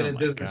it, and we've been in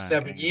business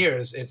 7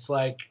 years, it's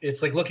like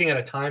looking at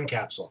a time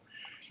capsule.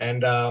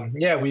 And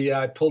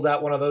I pulled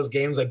out one of those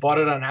games. I bought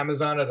it on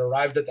Amazon. It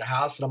arrived at the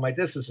house, and I'm like,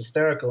 this is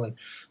hysterical. And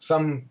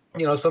some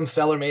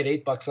seller made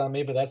 $8 on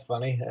me, but that's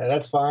funny.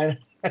 That's fine.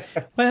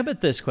 Well, how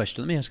about this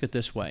question? Let me ask it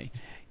this way.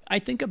 I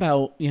think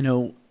about,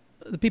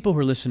 the people who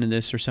are listening to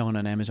this are selling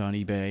on Amazon,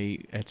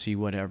 eBay, Etsy,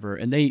 whatever,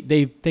 and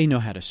they know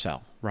how to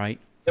sell, right?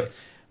 Yep.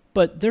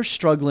 But they're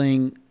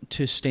struggling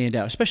to stand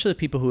out, especially the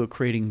people who are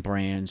creating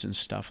brands and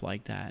stuff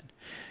like that.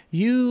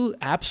 You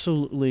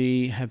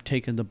absolutely have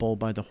taken the bull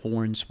by the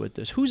horns with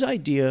this. Whose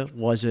idea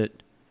was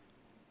it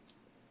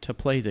to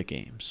play the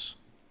games?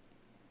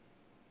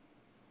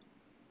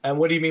 And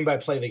what do you mean by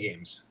play the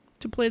games?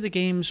 To play the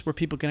games where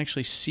people can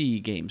actually see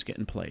games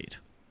getting played.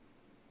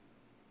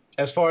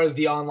 As far as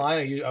the online,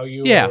 are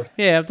you? Yeah,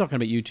 I'm talking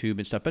about YouTube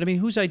and stuff. But I mean,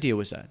 whose idea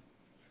was that?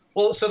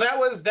 Well, so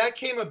that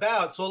came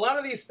about. So a lot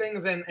of these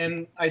things,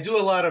 and I do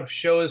a lot of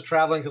shows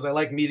traveling because I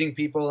like meeting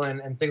people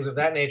and things of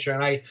that nature.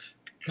 And I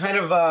kind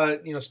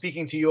of,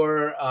 speaking to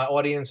your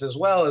audience as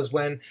well, is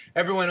when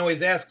everyone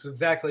always asks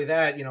exactly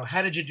that,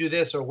 how did you do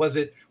this? Or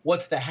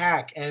what's the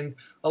hack? And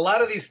a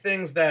lot of these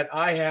things that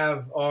I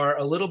have are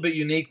a little bit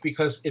unique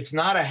because it's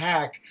not a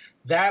hack.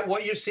 That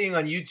what you're seeing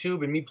on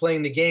YouTube and me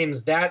playing the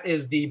games, that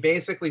is the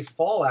basically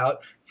fallout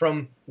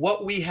from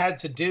what we had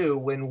to do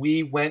when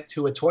we went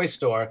to a toy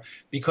store,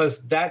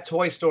 because that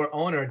toy store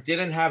owner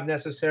didn't have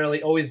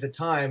necessarily always the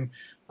time.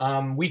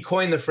 We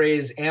coined the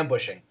phrase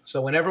ambushing.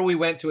 So whenever we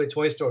went to a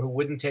toy store who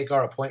wouldn't take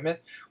our appointment,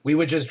 we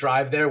would just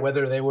drive there,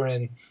 whether they were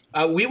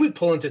we would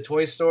pull into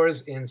toy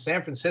stores in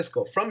San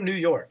Francisco from New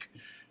York.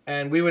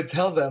 And we would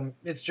tell them,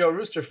 it's Joe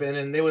Roosterfin,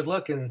 and they would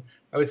look, and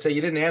I would say, you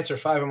didn't answer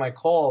 5 of my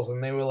calls. And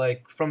they were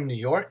like, from New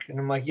York? And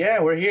I'm like,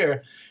 yeah, we're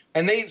here.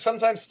 And they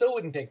sometimes still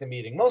wouldn't take the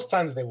meeting. Most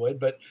times they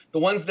would, but the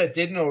ones that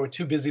didn't or were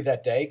too busy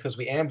that day because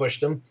we ambushed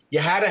them, you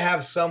had to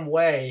have some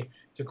way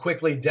to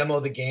quickly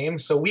demo the game.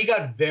 So we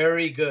got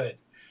very good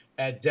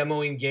at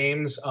demoing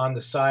games on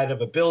the side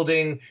of a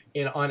building,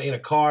 in a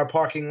car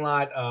parking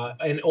lot,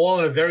 and all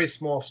in a very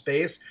small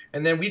space.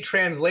 And then we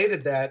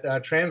translated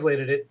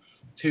it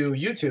to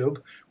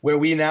YouTube, where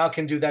we now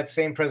can do that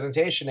same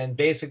presentation. And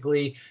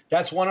basically,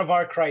 that's one of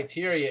our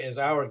criteria is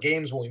our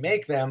games when we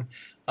make them.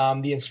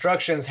 The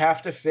instructions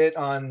have to fit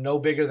on no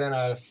bigger than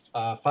a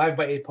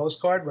 5x8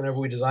 postcard whenever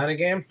we design a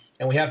game,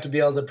 and we have to be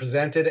able to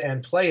present it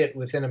and play it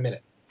within a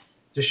minute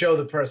to show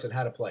the person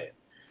how to play it.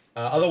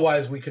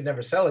 Otherwise, we could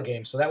never sell a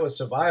game. So that was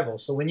survival.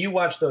 So when you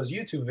watch those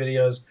YouTube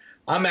videos,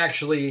 I'm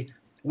actually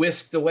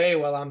whisked away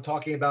while I'm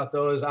talking about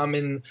those.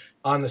 I'm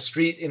on the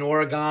street in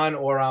Oregon,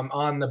 or I'm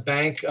on the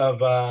bank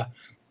of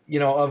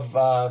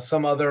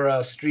some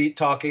other street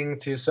talking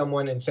to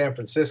someone in San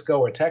Francisco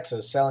or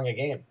Texas selling a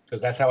game,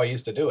 because that's how I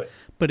used to do it.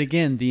 But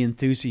again, the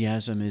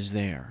enthusiasm is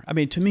there. I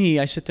mean, to me,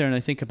 I sit there and I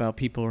think about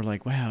people who are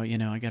like, wow,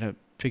 I got to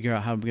figure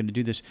out how I'm going to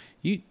do this.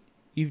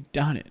 You've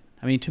done it.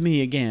 I mean, to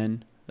me,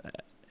 again,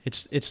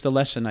 it's the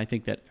lesson I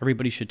think that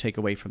everybody should take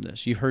away from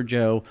this. You've heard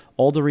Joe,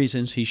 all the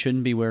reasons he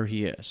shouldn't be where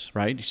he is,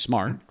 right? He's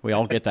smart. We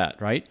all get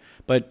that, right?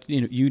 But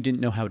you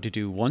didn't know how to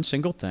do one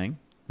single thing,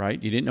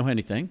 right? You didn't know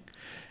anything,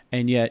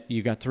 and yet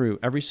you got through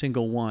every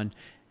single one.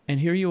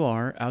 And here you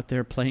are out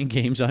there playing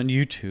games on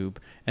YouTube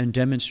and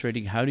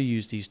demonstrating how to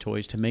use these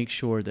toys to make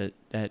sure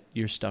that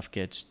your stuff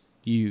gets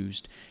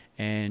used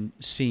and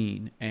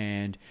seen.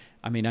 And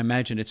I mean, I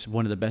imagine it's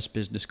one of the best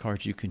business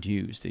cards you could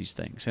use, these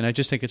things. And I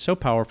just think it's so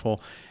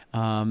powerful.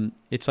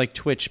 It's like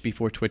Twitch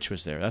before Twitch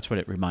was there. That's what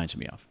it reminds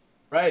me of.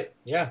 Right.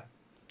 Yeah.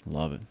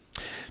 Love it.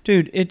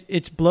 Dude,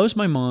 it blows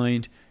my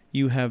mind.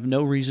 You have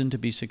no reason to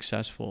be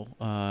successful.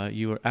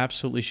 You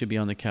absolutely should be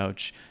on the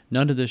couch.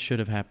 None of this should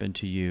have happened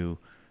to you,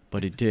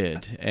 but it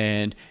did.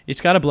 And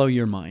it's got to blow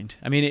your mind.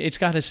 I mean, you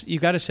got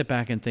to sit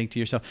back and think to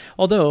yourself,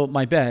 although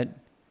my bet,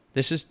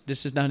 this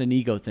is not an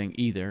ego thing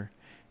either.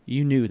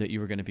 You knew that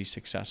you were going to be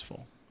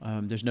successful.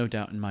 There's no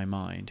doubt in my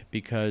mind,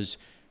 because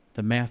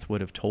the math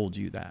would have told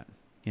you that.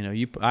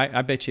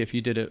 I bet you if you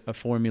did a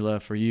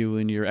formula for you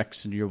and your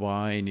X and your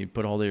Y, and you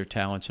put all their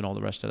talents and all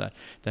the rest of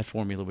that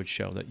formula would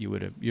show that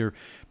your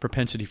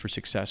propensity for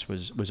success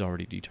was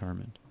already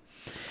determined.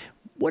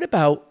 What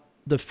about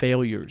the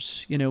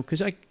failures?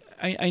 Because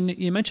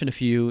you mentioned a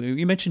few.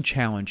 You mentioned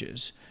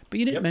challenges, but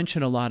you didn't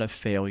mention a lot of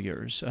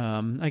failures.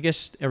 I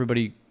guess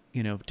everybody,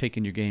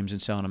 taking your games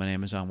and selling them on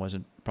Amazon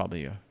wasn't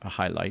probably a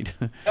highlight.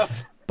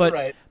 But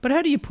right. But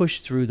how do you push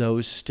through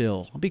those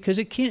still?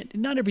 Because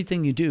not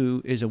everything you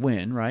do is a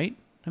win, right?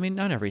 I mean,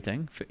 not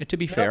everything, to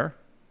be fair.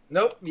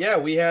 Nope. Yeah,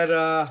 we had.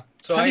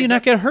 So how do you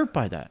not get hurt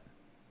by that?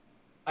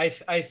 I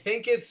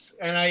think it's,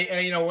 and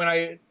I when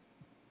I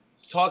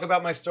talk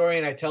about my story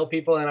and I tell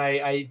people, and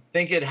I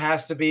think it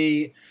has to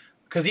be,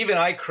 because even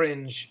I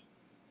cringe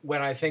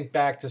when I think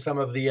back to some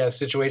of the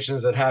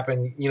situations that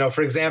happen.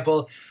 For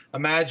example,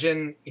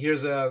 imagine,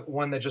 here's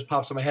one that just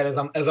pops in my head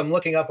as I'm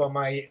looking up on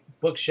my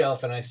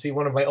bookshelf and I see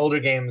one of my older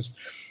games,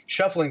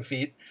 Shuffling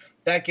Feet.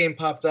 That game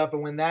popped up,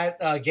 and when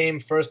that game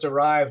first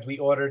arrived, we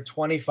ordered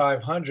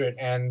 2,500,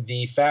 and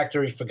the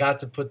factory forgot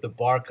to put the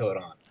barcode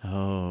on.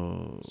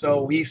 Oh.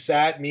 So we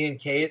sat, me and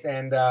Kate,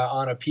 and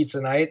on a pizza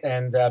night,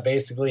 and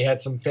basically had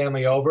some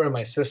family over, and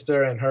my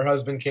sister and her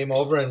husband came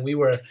over, and we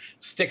were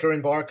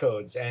stickering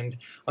barcodes. And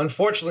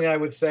unfortunately, I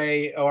would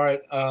say, or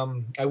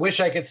I wish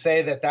I could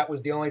say that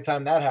was the only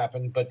time that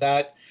happened, but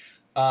that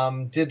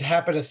did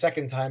happen a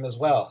second time as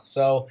well.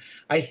 So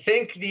I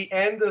think the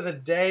end of the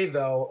day,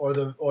 though,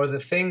 or the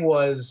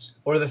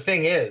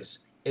thing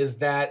is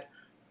that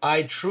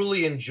I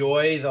truly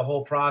enjoy the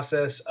whole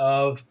process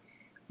of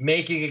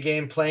making a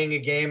game, playing a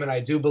game, and I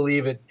do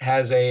believe it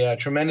has a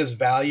tremendous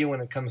value when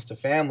it comes to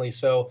family.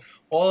 So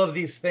all of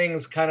these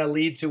things kind of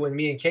lead to when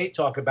me and Kate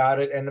talk about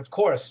it. And of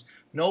course,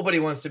 nobody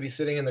wants to be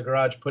sitting in the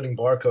garage putting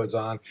barcodes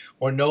on,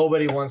 or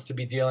nobody wants to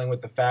be dealing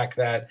with the fact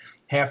that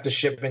half the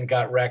shipment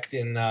got wrecked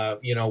in,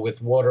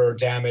 with water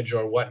damage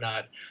or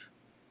whatnot.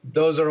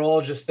 Those are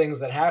all just things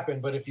that happen.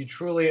 But if you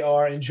truly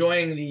are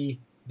enjoying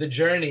the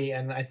journey,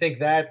 and I think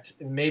that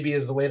maybe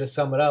is the way to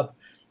sum it up,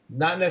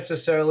 not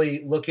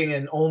necessarily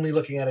only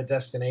looking at a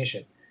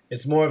destination.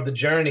 It's more of the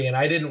journey. And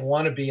I didn't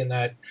want to be in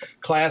that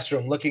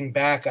classroom. Looking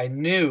back, I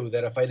knew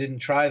that if I didn't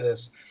try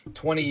this,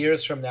 20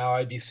 years from now,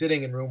 I'd be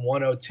sitting in room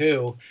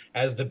 102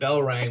 as the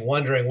bell rang,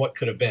 wondering what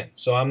could have been.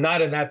 So I'm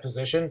not in that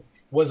position.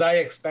 Was I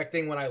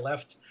expecting when I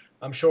left?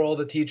 I'm sure all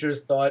the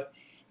teachers thought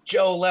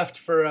Joe left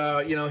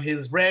for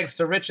his rags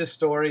to riches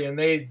story, and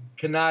they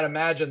cannot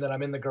imagine that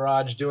I'm in the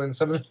garage doing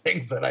some of the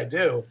things that I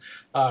do,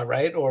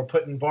 right? Or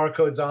putting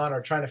barcodes on,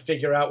 or trying to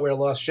figure out where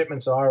lost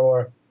shipments are,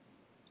 or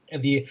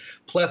the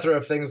plethora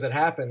of things that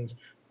happened.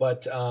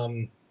 But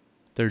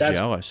they're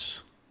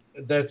jealous.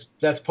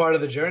 That's part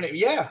of the journey.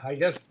 Yeah, I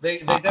guess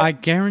they I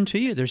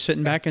guarantee you, they're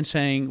sitting back and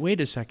saying, "Wait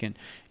a second,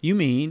 you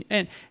mean?"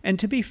 And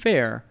to be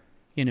fair,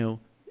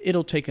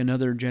 it'll take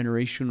another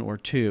generation or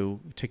two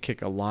to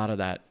kick a lot of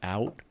that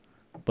out,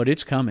 but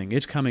it's coming.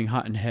 It's coming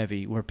hot and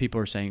heavy, where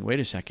people are saying, wait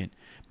a second,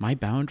 my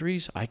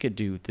boundaries, I could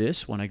do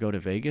this when I go to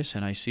Vegas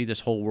and I see this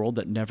whole world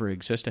that never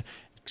existed.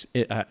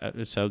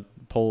 So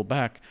pull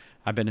back.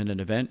 I've been in an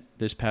event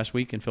this past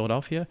week in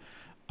Philadelphia.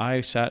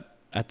 I sat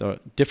at the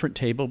different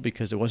table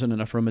because there wasn't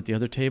enough room at the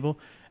other table,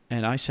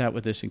 and I sat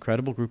with this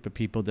incredible group of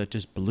people that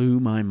just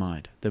blew my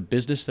mind. The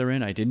business they're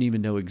in, I didn't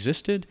even know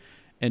existed.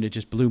 And it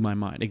just blew my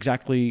mind.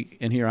 Exactly,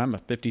 and here I'm a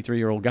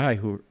 53-year-old guy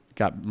who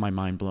got my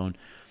mind blown.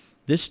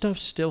 This stuff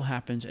still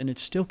happens, and it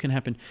still can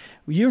happen.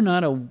 You're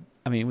not a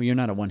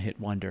one-hit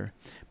wonder,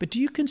 but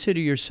do you consider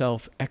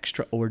yourself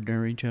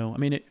extraordinary, Joe? I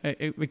mean,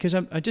 because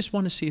I just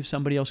want to see if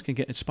somebody else can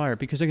get inspired,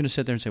 because they're going to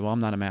sit there and say, well, I'm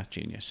not a math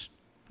genius.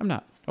 I'm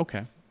not.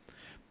 Okay.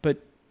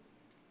 But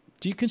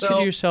do you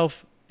consider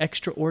yourself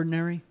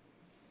extraordinary?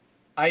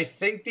 I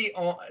think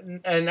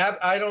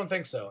I don't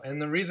think so.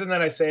 And the reason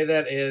that I say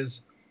that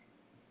is,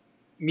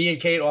 me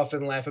and Kate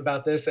often laugh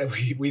about this, and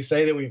we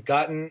say that we've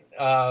gotten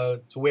to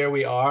where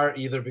we are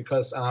either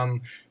because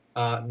I'm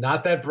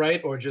not that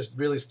bright or just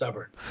really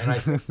stubborn. And I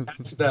think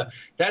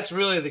that's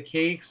really the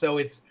key. So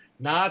it's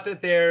not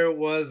that there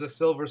was a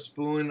silver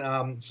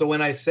spoon. So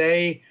when I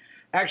say,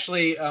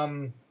 actually,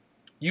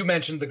 you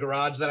mentioned the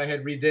garage that I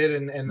had redid,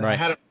 and right.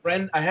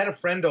 I had a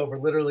friend over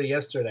literally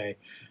yesterday.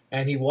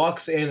 And he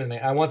walks in, and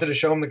I wanted to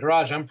show him the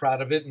garage. I'm proud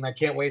of it, and I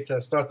can't wait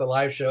to start the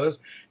live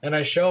shows. And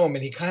I show him,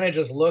 and he kind of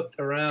just looked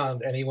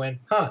around, and he went,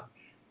 huh,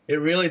 it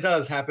really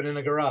does happen in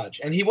a garage.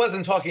 And he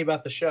wasn't talking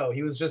about the show.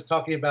 He was just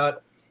talking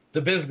about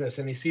the business,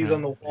 and he sees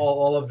on the wall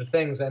all of the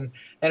things. And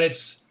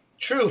it's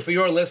true for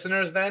your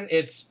listeners then.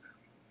 It's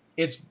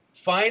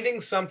finding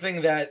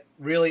something that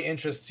really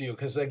interests you.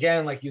 Because,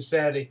 again, like you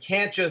said, it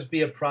can't just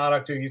be a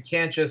product, or you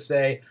can't just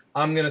say,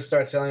 I'm going to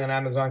start selling on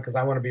Amazon because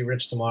I want to be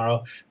rich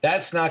tomorrow.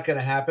 That's not going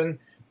to happen.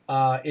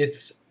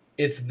 It's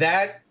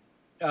that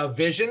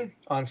vision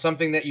on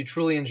something that you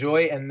truly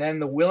enjoy, and then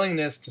the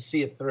willingness to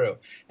see it through.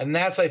 And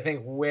that's, I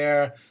think,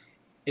 where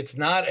it's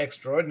not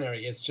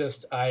extraordinary. It's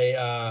just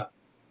I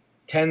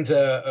tend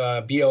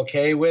to be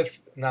okay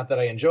with, not that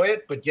I enjoy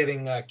it, but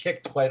getting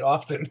kicked quite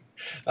often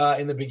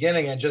in the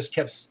beginning, and just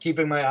kept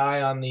keeping my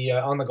eye on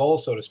the goal,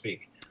 so to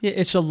speak. Yeah,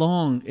 it's the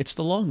long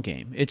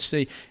game. It's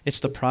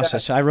the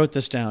process. I wrote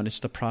this down. It's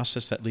the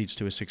process that leads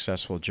to a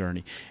successful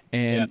journey.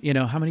 And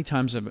how many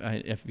times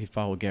if you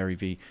follow Gary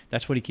Vee,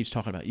 that's what he keeps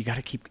talking about. You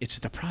got to it's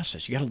the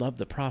process. You got to love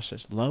the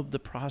process. Love the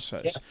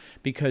process,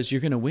 because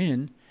you're going to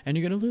win and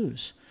you're going to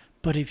lose.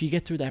 But if you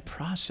get through that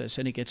process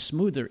and it gets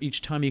smoother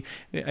each time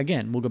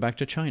again, we'll go back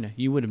to China.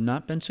 You would have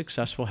not been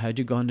successful had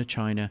you gone to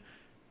China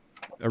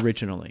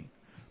originally.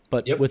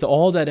 But with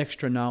all that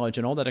extra knowledge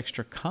and all that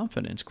extra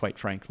confidence, quite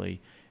frankly,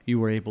 you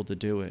were able to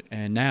do it.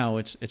 And now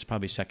it's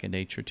probably second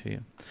nature to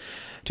you.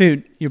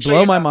 Dude, you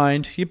blow my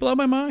mind. You blow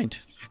my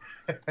mind.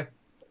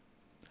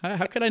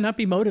 How could I not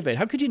be motivated?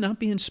 How could you not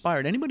be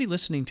inspired? Anybody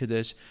listening to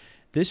this,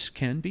 this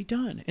can be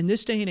done in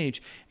this day and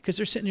age, because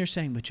they're sitting there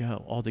saying, but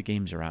Joe, all the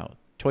games are out.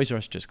 Toys R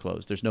Us just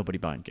closed. There's nobody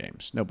buying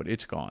games. Nobody.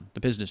 It's gone. The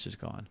business is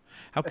gone.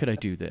 How could I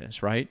do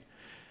this, right?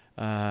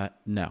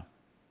 No.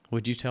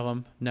 Would you tell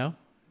them no?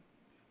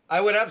 I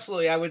would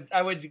absolutely.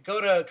 I would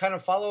go to kind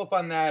of follow up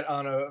on that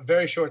on a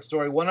very short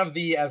story. One of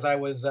the, as I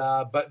was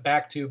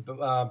back to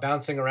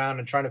bouncing around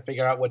and trying to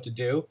figure out what to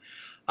do,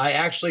 I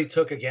actually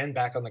took, again,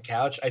 back on the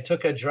couch. I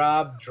took a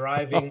job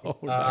driving.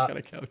 Back on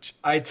a couch.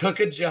 I took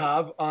a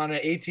job on an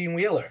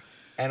 18-wheeler,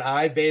 and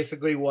I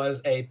basically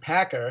was a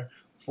packer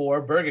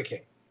for Burger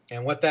King.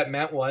 And what that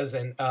meant was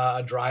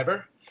a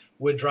driver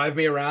would drive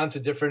me around to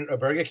different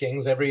Burger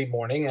Kings every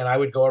morning, and I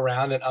would go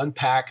around and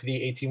unpack the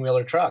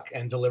 18-wheeler truck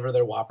and deliver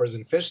their Whoppers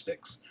and fish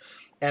sticks.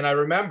 And I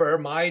remember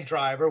my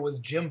driver was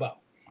Jimbo.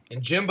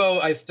 And Jimbo,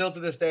 I still to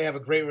this day have a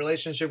great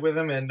relationship with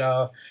him, and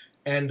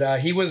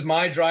he was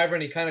my driver,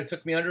 and he kind of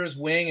took me under his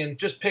wing, and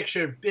just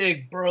pictured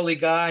big, burly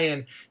guy,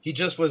 and he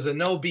just was a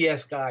no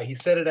BS guy. He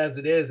said it as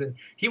it is, and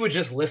he would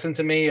just listen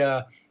to me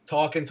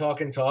talk.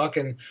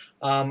 And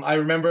I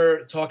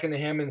remember talking to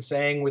him and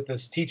saying with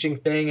this teaching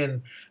thing,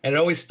 and it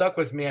always stuck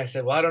with me. I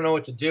said, well, I don't know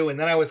what to do. And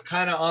then I was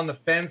kind of on the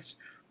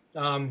fence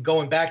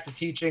going back to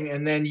teaching.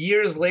 And then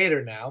years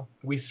later now,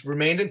 we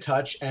remained in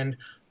touch, and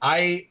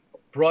I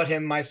brought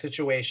him my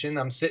situation.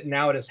 I'm sitting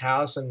now at his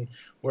house, and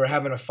we're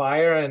having a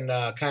fire and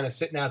kind of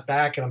sitting out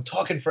back, and I'm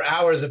talking for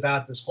hours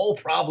about this whole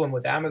problem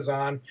with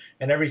Amazon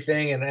and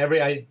everything,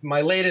 and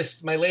my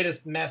latest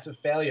massive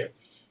failure.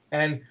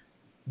 And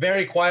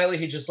very quietly,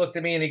 he just looked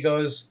at me and he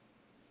goes,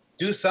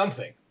 do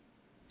something,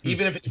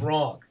 even if it's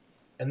wrong.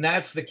 And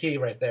that's the key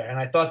right there. And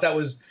I thought that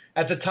was,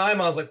 at the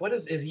time, I was like, what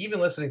is he even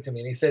listening to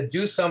me? And he said,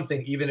 do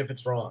something, even if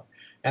it's wrong.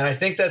 And I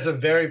think that's a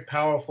very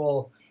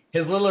powerful,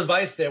 his little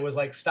advice there was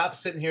like, stop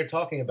sitting here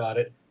talking about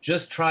it.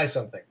 Just try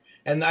something.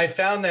 And I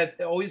found that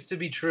always to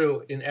be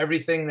true in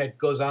everything that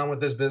goes on with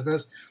this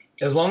business.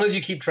 As long as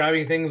you keep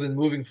trying things and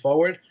moving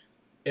forward,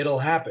 it'll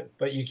happen.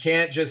 But you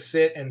can't just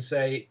sit and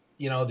say,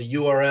 the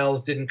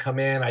URLs didn't come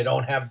in. I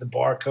don't have the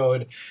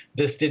barcode.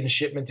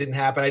 Shipment didn't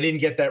happen. I didn't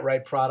get that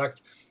right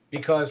product,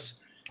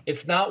 because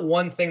it's not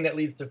one thing that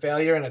leads to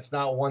failure, and it's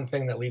not one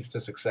thing that leads to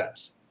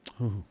success.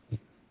 Ooh.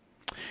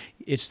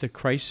 It's the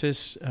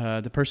crisis.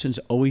 The person's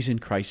always in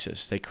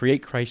crisis. They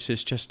create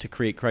crisis just to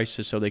create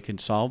crisis so they can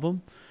solve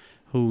them,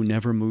 who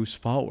never moves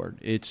forward.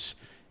 It's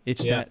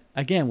that,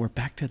 again, we're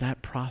back to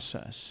that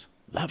process.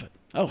 Love it.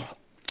 Oh,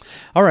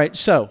 all right.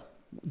 So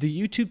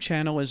the YouTube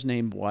channel is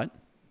named what?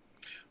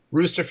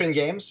 Roosterfin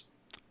Games.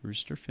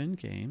 Roosterfin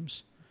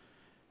Games.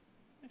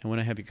 And when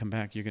I have you come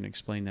back, you're going to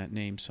explain that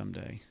name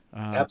someday.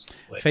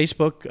 Absolutely.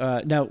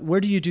 Facebook. Now, where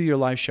do you do your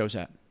live shows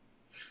at?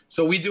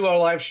 So we do our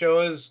live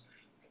shows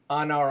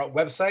on our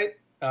website,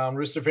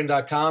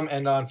 roosterfin.com,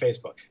 and on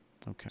Facebook.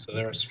 Okay. So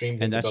they're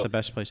streamed. And that's both. the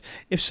best place.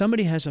 If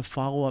somebody has a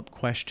follow-up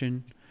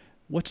question,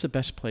 what's the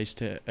best place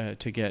to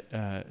get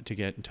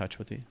in touch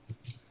with you?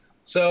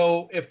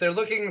 So if they're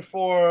looking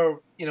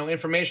for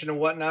information and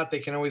whatnot, they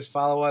can always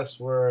follow us.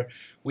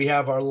 We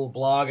have our little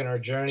blog and our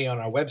journey on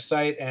our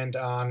website and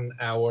on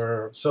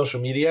our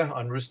social media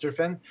on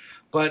Roosterfin.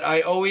 But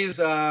I always,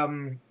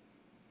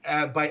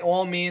 by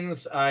all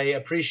means, I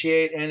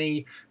appreciate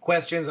any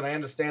questions, and I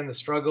understand the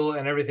struggle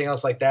and everything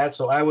else like that.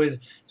 So I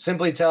would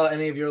simply tell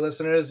any of your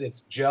listeners,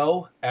 it's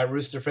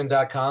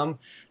joe@roosterfin.com.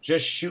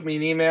 Just shoot me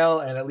an email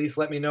and at least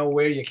let me know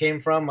where you came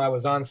from. I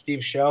was on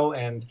Steve's show,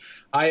 and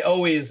I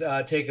always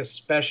take a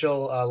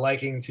special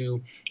liking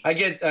to, I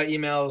get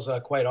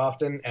emails quite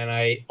often, and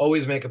I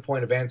always make a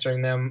point of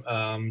answering them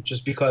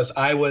just because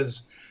I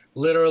was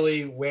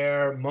literally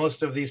where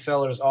most of these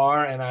sellers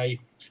are, and I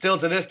still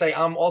to this day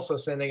I'm also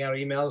sending out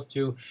emails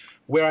to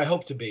where I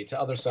hope to be to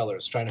other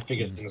sellers trying to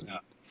figure things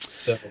out.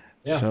 So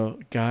yeah. So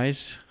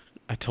guys,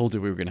 I told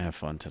you we were going to have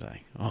fun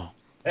today. Oh,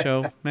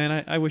 Joe,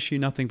 man, I wish you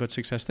nothing but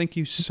success. Thank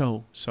you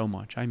so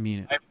much. I mean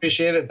it. I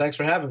appreciate it. Thanks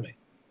for having me.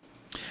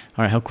 All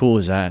right, how cool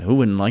is that? Who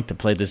wouldn't like to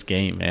play this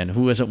game, man?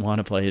 Who doesn't want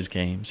to play his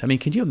games? I mean,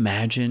 can you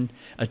imagine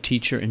a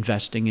teacher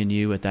investing in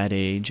you at that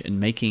age and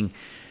making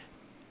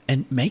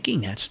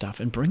that stuff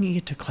and bringing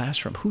it to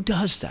classroom? Who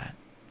does that?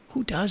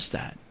 Who does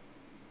that?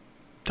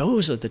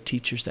 Those are the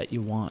teachers that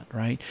you want,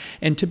 right?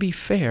 And to be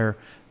fair,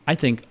 I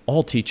think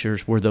all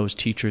teachers were those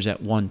teachers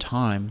at one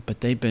time,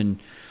 but they've been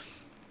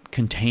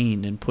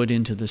contained and put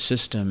into the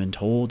system and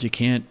told you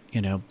can't,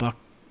 buck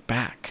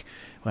back.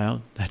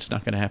 Well, that's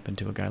not going to happen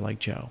to a guy like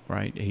Joe,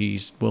 right?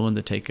 He's willing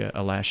to take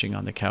a lashing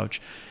on the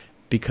couch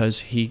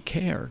because he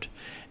cared.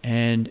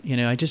 And,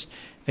 I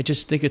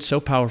just think it's so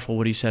powerful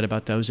what he said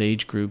about those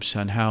age groups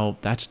and how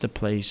that's the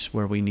place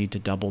where we need to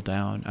double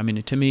down. I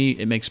mean, to me,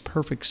 it makes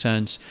perfect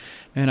sense.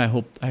 And I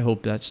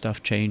hope that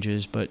stuff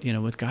changes. But,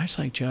 with guys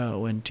like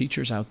Joe and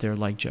teachers out there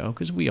like Joe,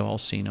 because we all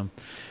seen them,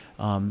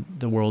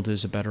 the world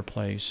is a better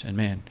place. And,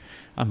 man,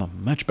 I'm a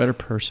much better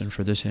person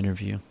for this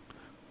interview.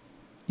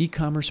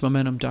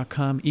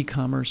 ecommercemomentum.com,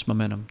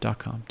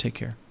 ecommercemomentum.com. Take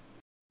care.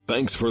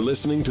 Thanks for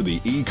listening to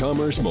the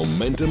E-Commerce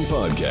Momentum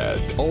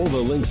Podcast. All the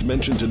links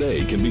mentioned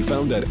today can be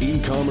found at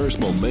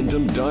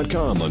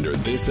ecommercemomentum.com under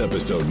this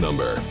episode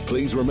number.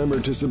 Please remember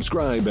to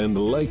subscribe and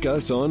like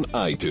us on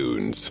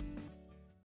iTunes.